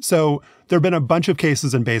Bard. So there have been a bunch of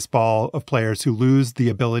cases in baseball of players who lose the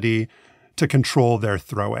ability to control their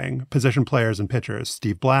throwing. Position players and pitchers,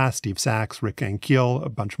 Steve Blass, Steve Sachs, Rick Ankiel, a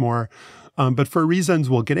bunch more. But for reasons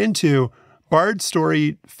we'll get into, Bard's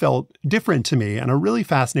story felt different to me in a really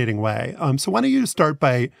fascinating way. So why don't you start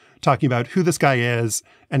by talking about who this guy is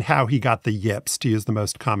and how he got the yips, to use the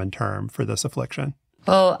most common term for this affliction?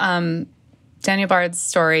 Well, Daniel Bard's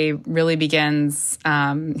story really begins.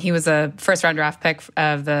 He was a first-round draft pick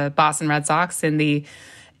of the Boston Red Sox in the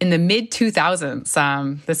mid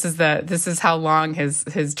 2000s. This is how long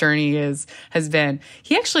his journey has been.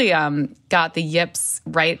 He actually got the yips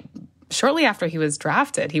right shortly after he was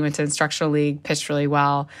drafted. He went to instructional league, pitched really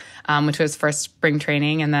well, went to his first spring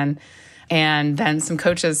training, and then some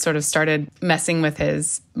coaches sort of started messing with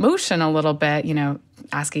his motion a little bit.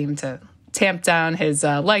 Asking him to tamp down his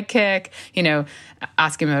leg kick,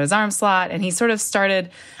 asking him about his arm slot. And he sort of started,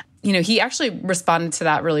 he actually responded to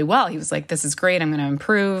that really well. He was like, this is great. I'm going to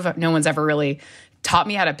improve. No one's ever really taught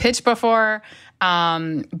me how to pitch before.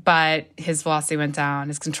 But his velocity went down,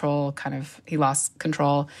 his control he lost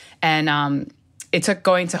control. And it took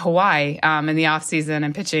going to Hawaii in the off season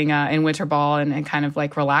and pitching in winter ball and kind of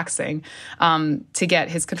like relaxing to get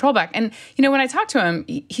his control back. And, when I talked to him,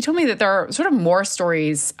 he told me that there are sort of more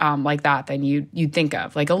stories like that than you'd think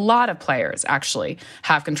of. Like a lot of players actually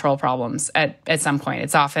have control problems at some point.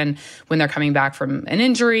 It's often when they're coming back from an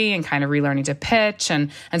injury and kind of relearning to pitch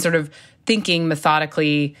and sort of thinking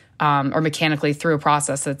methodically or mechanically through a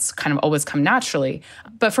process that's kind of always come naturally.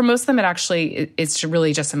 But for most of them, it's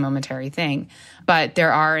really just a momentary thing. But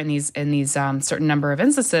there are in these certain number of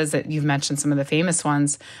instances that you've mentioned, some of the famous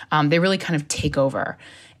ones, they really kind of take over.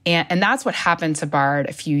 And that's what happened to Bard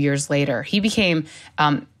a few years later. He became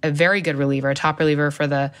a very good reliever, a top reliever for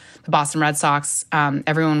the Boston Red Sox.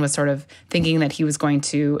 Everyone was sort of thinking that he was going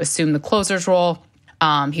to assume the closer's role.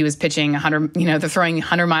 He was pitching 100, they're throwing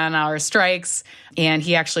 100-mile-an-hour strikes, and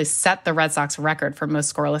he actually set the Red Sox record for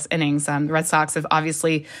most scoreless innings. The Red Sox have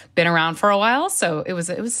obviously been around for a while, so it was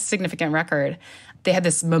a significant record. They had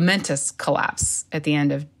this momentous collapse at the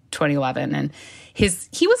end of 2011, and he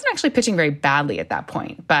wasn't actually pitching very badly at that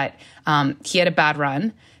point, but he had a bad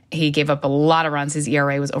run. He gave up a lot of runs. His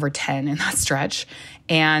ERA was over 10 in that stretch.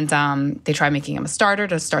 And they tried making him a starter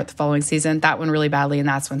to start the following season. That went really badly, and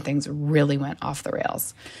that's when things really went off the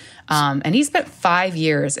rails. And he spent 5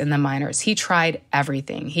 years in the minors. He tried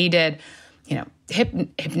everything. He did,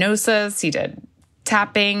 hypnosis. He did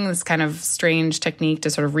tapping, this kind of strange technique to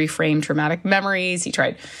sort of reframe traumatic memories. He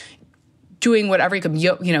tried doing whatever he could,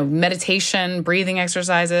 meditation, breathing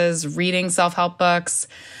exercises, reading self-help books,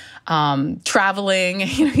 traveling.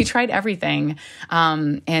 He tried everything.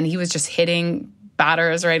 And he was just hitting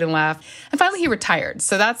batters right and left. And finally he retired.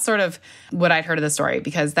 So that's sort of what I'd heard of the story,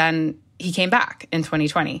 because then he came back in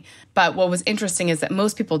 2020. But what was interesting is that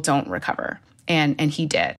most people don't recover. And he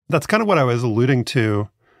did. That's kind of what I was alluding to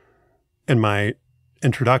in my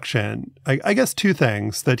introduction. I guess two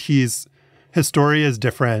things: that his story is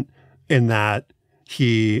different in that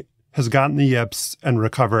he has gotten the yips and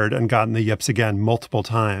recovered and gotten the yips again multiple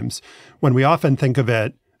times, when we often think of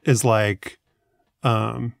it as like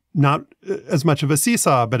not as much of a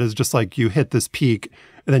seesaw, but as just like you hit this peak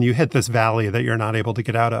and then you hit this valley that you're not able to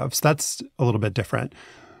get out of. So that's a little bit different.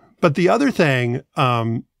 But the other thing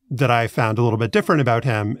that I found a little bit different about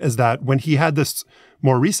him is that when he had this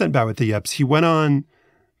more recent bout with the yips, he went on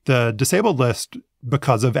the disabled list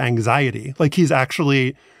because of anxiety. Like, he's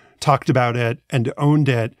actually talked about it and owned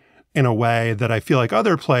it in a way that I feel like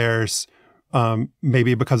other players,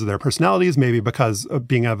 maybe because of their personalities, maybe because of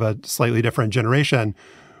being of a slightly different generation,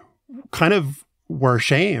 kind of were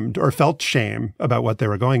shamed or felt shame about what they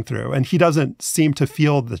were going through. And he doesn't seem to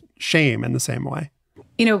feel the shame in the same way.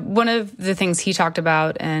 One of the things he talked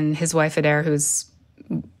about, and his wife Adair, who's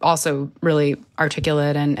also really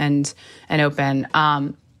articulate and open,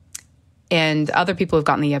 and other people who've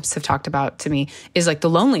gotten the yips have talked about to me, is like the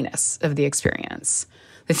loneliness of the experience.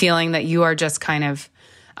 The feeling that you are just kind of,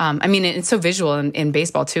 it's so visual in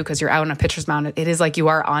baseball too, because you're out on a pitcher's mound. It is like you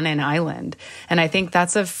are on an island. And I think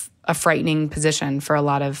that's a frightening position for a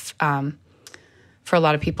lot of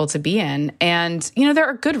people to be in. And, there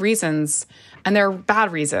are good reasons and there are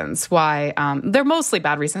bad reasons why, they're mostly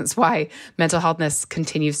bad reasons why mental healthness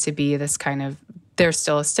continues to be this kind of there's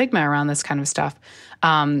still a stigma around this kind of stuff.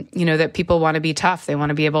 That people want to be tough. They want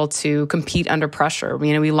to be able to compete under pressure.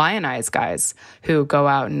 We lionize guys who go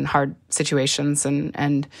out in hard situations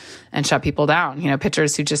and shut people down.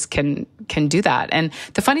 Pitchers who just can do that. And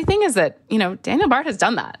the funny thing is that, Daniel Bard has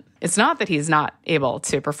done that. It's not that he's not able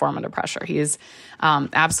to perform under pressure. He has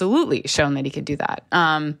absolutely shown that he could do that.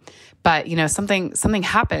 But something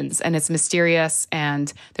happens and it's mysterious,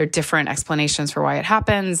 and there are different explanations for why it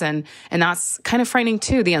happens, and that's kind of frightening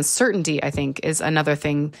too. The uncertainty, I think, is another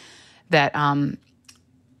thing that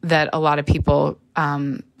that a lot of people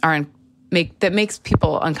that makes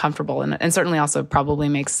people uncomfortable, and certainly also probably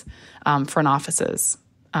makes front offices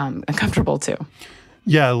uncomfortable too.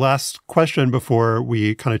 Yeah. Last question before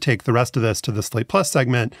we kind of take the rest of this to the Slate Plus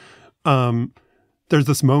segment. There's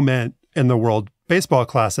this moment in the World Baseball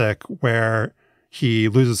Classic where he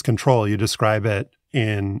loses control. You describe it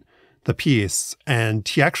in the piece. And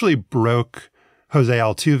he actually broke Jose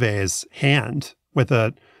Altuve's hand with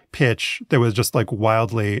a pitch that was just like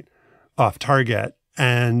wildly off target.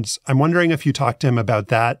 And I'm wondering if you talked to him about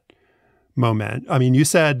that moment. I mean, you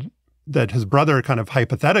said that his brother kind of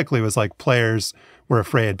hypothetically was like players were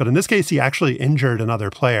afraid, but in this case, he actually injured another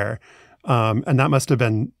player. And that must have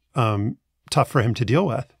been tough for him to deal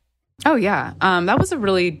with. Oh, yeah. That was a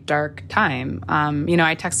really dark time.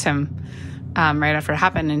 I texted him right after it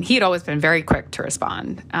happened, and he had always been very quick to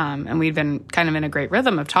respond. And we'd been kind of in a great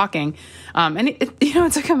rhythm of talking. And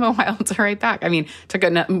it took him a while to write back. I mean,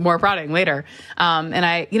 took more prodding later. And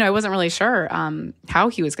I wasn't really sure how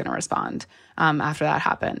he was going to respond after that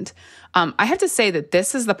happened. I have to say that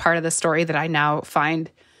this is the part of the story that I now find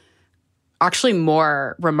actually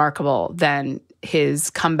more remarkable than his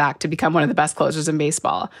comeback to become one of the best closers in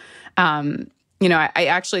baseball. I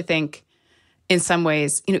actually think in some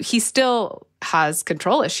ways, he still has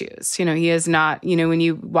control issues. He is not, when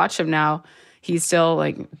you watch him now, he's still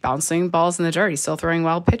like bouncing balls in the dirt. He's still throwing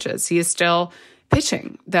wild pitches. He is still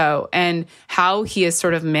pitching though. And how he has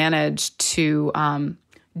sort of managed to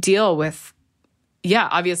deal with,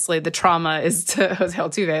 obviously the trauma is to Jose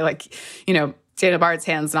Altuve, Daniel Bard's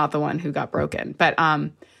hand's not the one who got broken, but,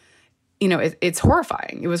 it's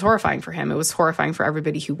horrifying. It was horrifying for him. It was horrifying for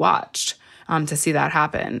everybody who watched to see that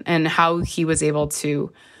happen, and how he was able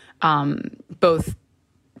to both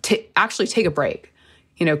actually take a break,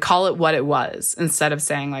 call it what it was, instead of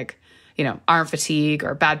saying arm fatigue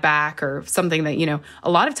or bad back or something that,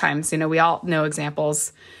 a lot of times, we all know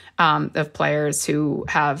examples of players who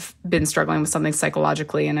have been struggling with something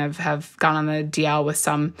psychologically and have gone on the DL with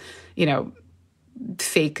some,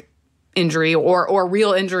 fake injury or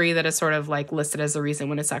real injury that is sort of like listed as a reason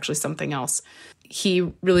when it's actually something else. He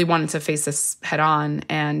really wanted to face this head on.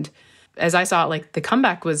 And as I saw it, the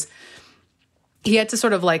comeback was, he had to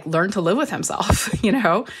sort of learn to live with himself,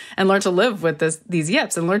 and learn to live with these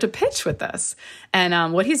yips and learn to pitch with this.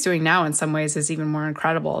 And what he's doing now in some ways is even more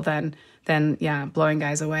incredible than blowing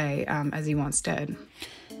guys away as he once did.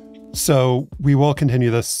 So we will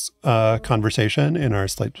continue this conversation in our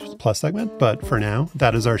Slate Plus segment. But for now,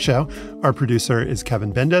 that is our show. Our producer is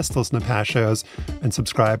Kevin Bendis. To listen to past shows and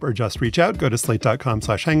subscribe or just reach out, go to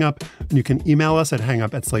slate.com/hangup. And you can email us at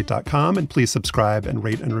hangup@slate.com. And please subscribe and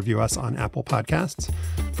rate and review us on Apple Podcasts.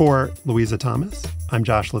 For Louisa Thomas, I'm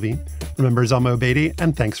Josh Levin. Remember Zelma Obeidi,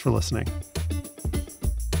 and thanks for listening.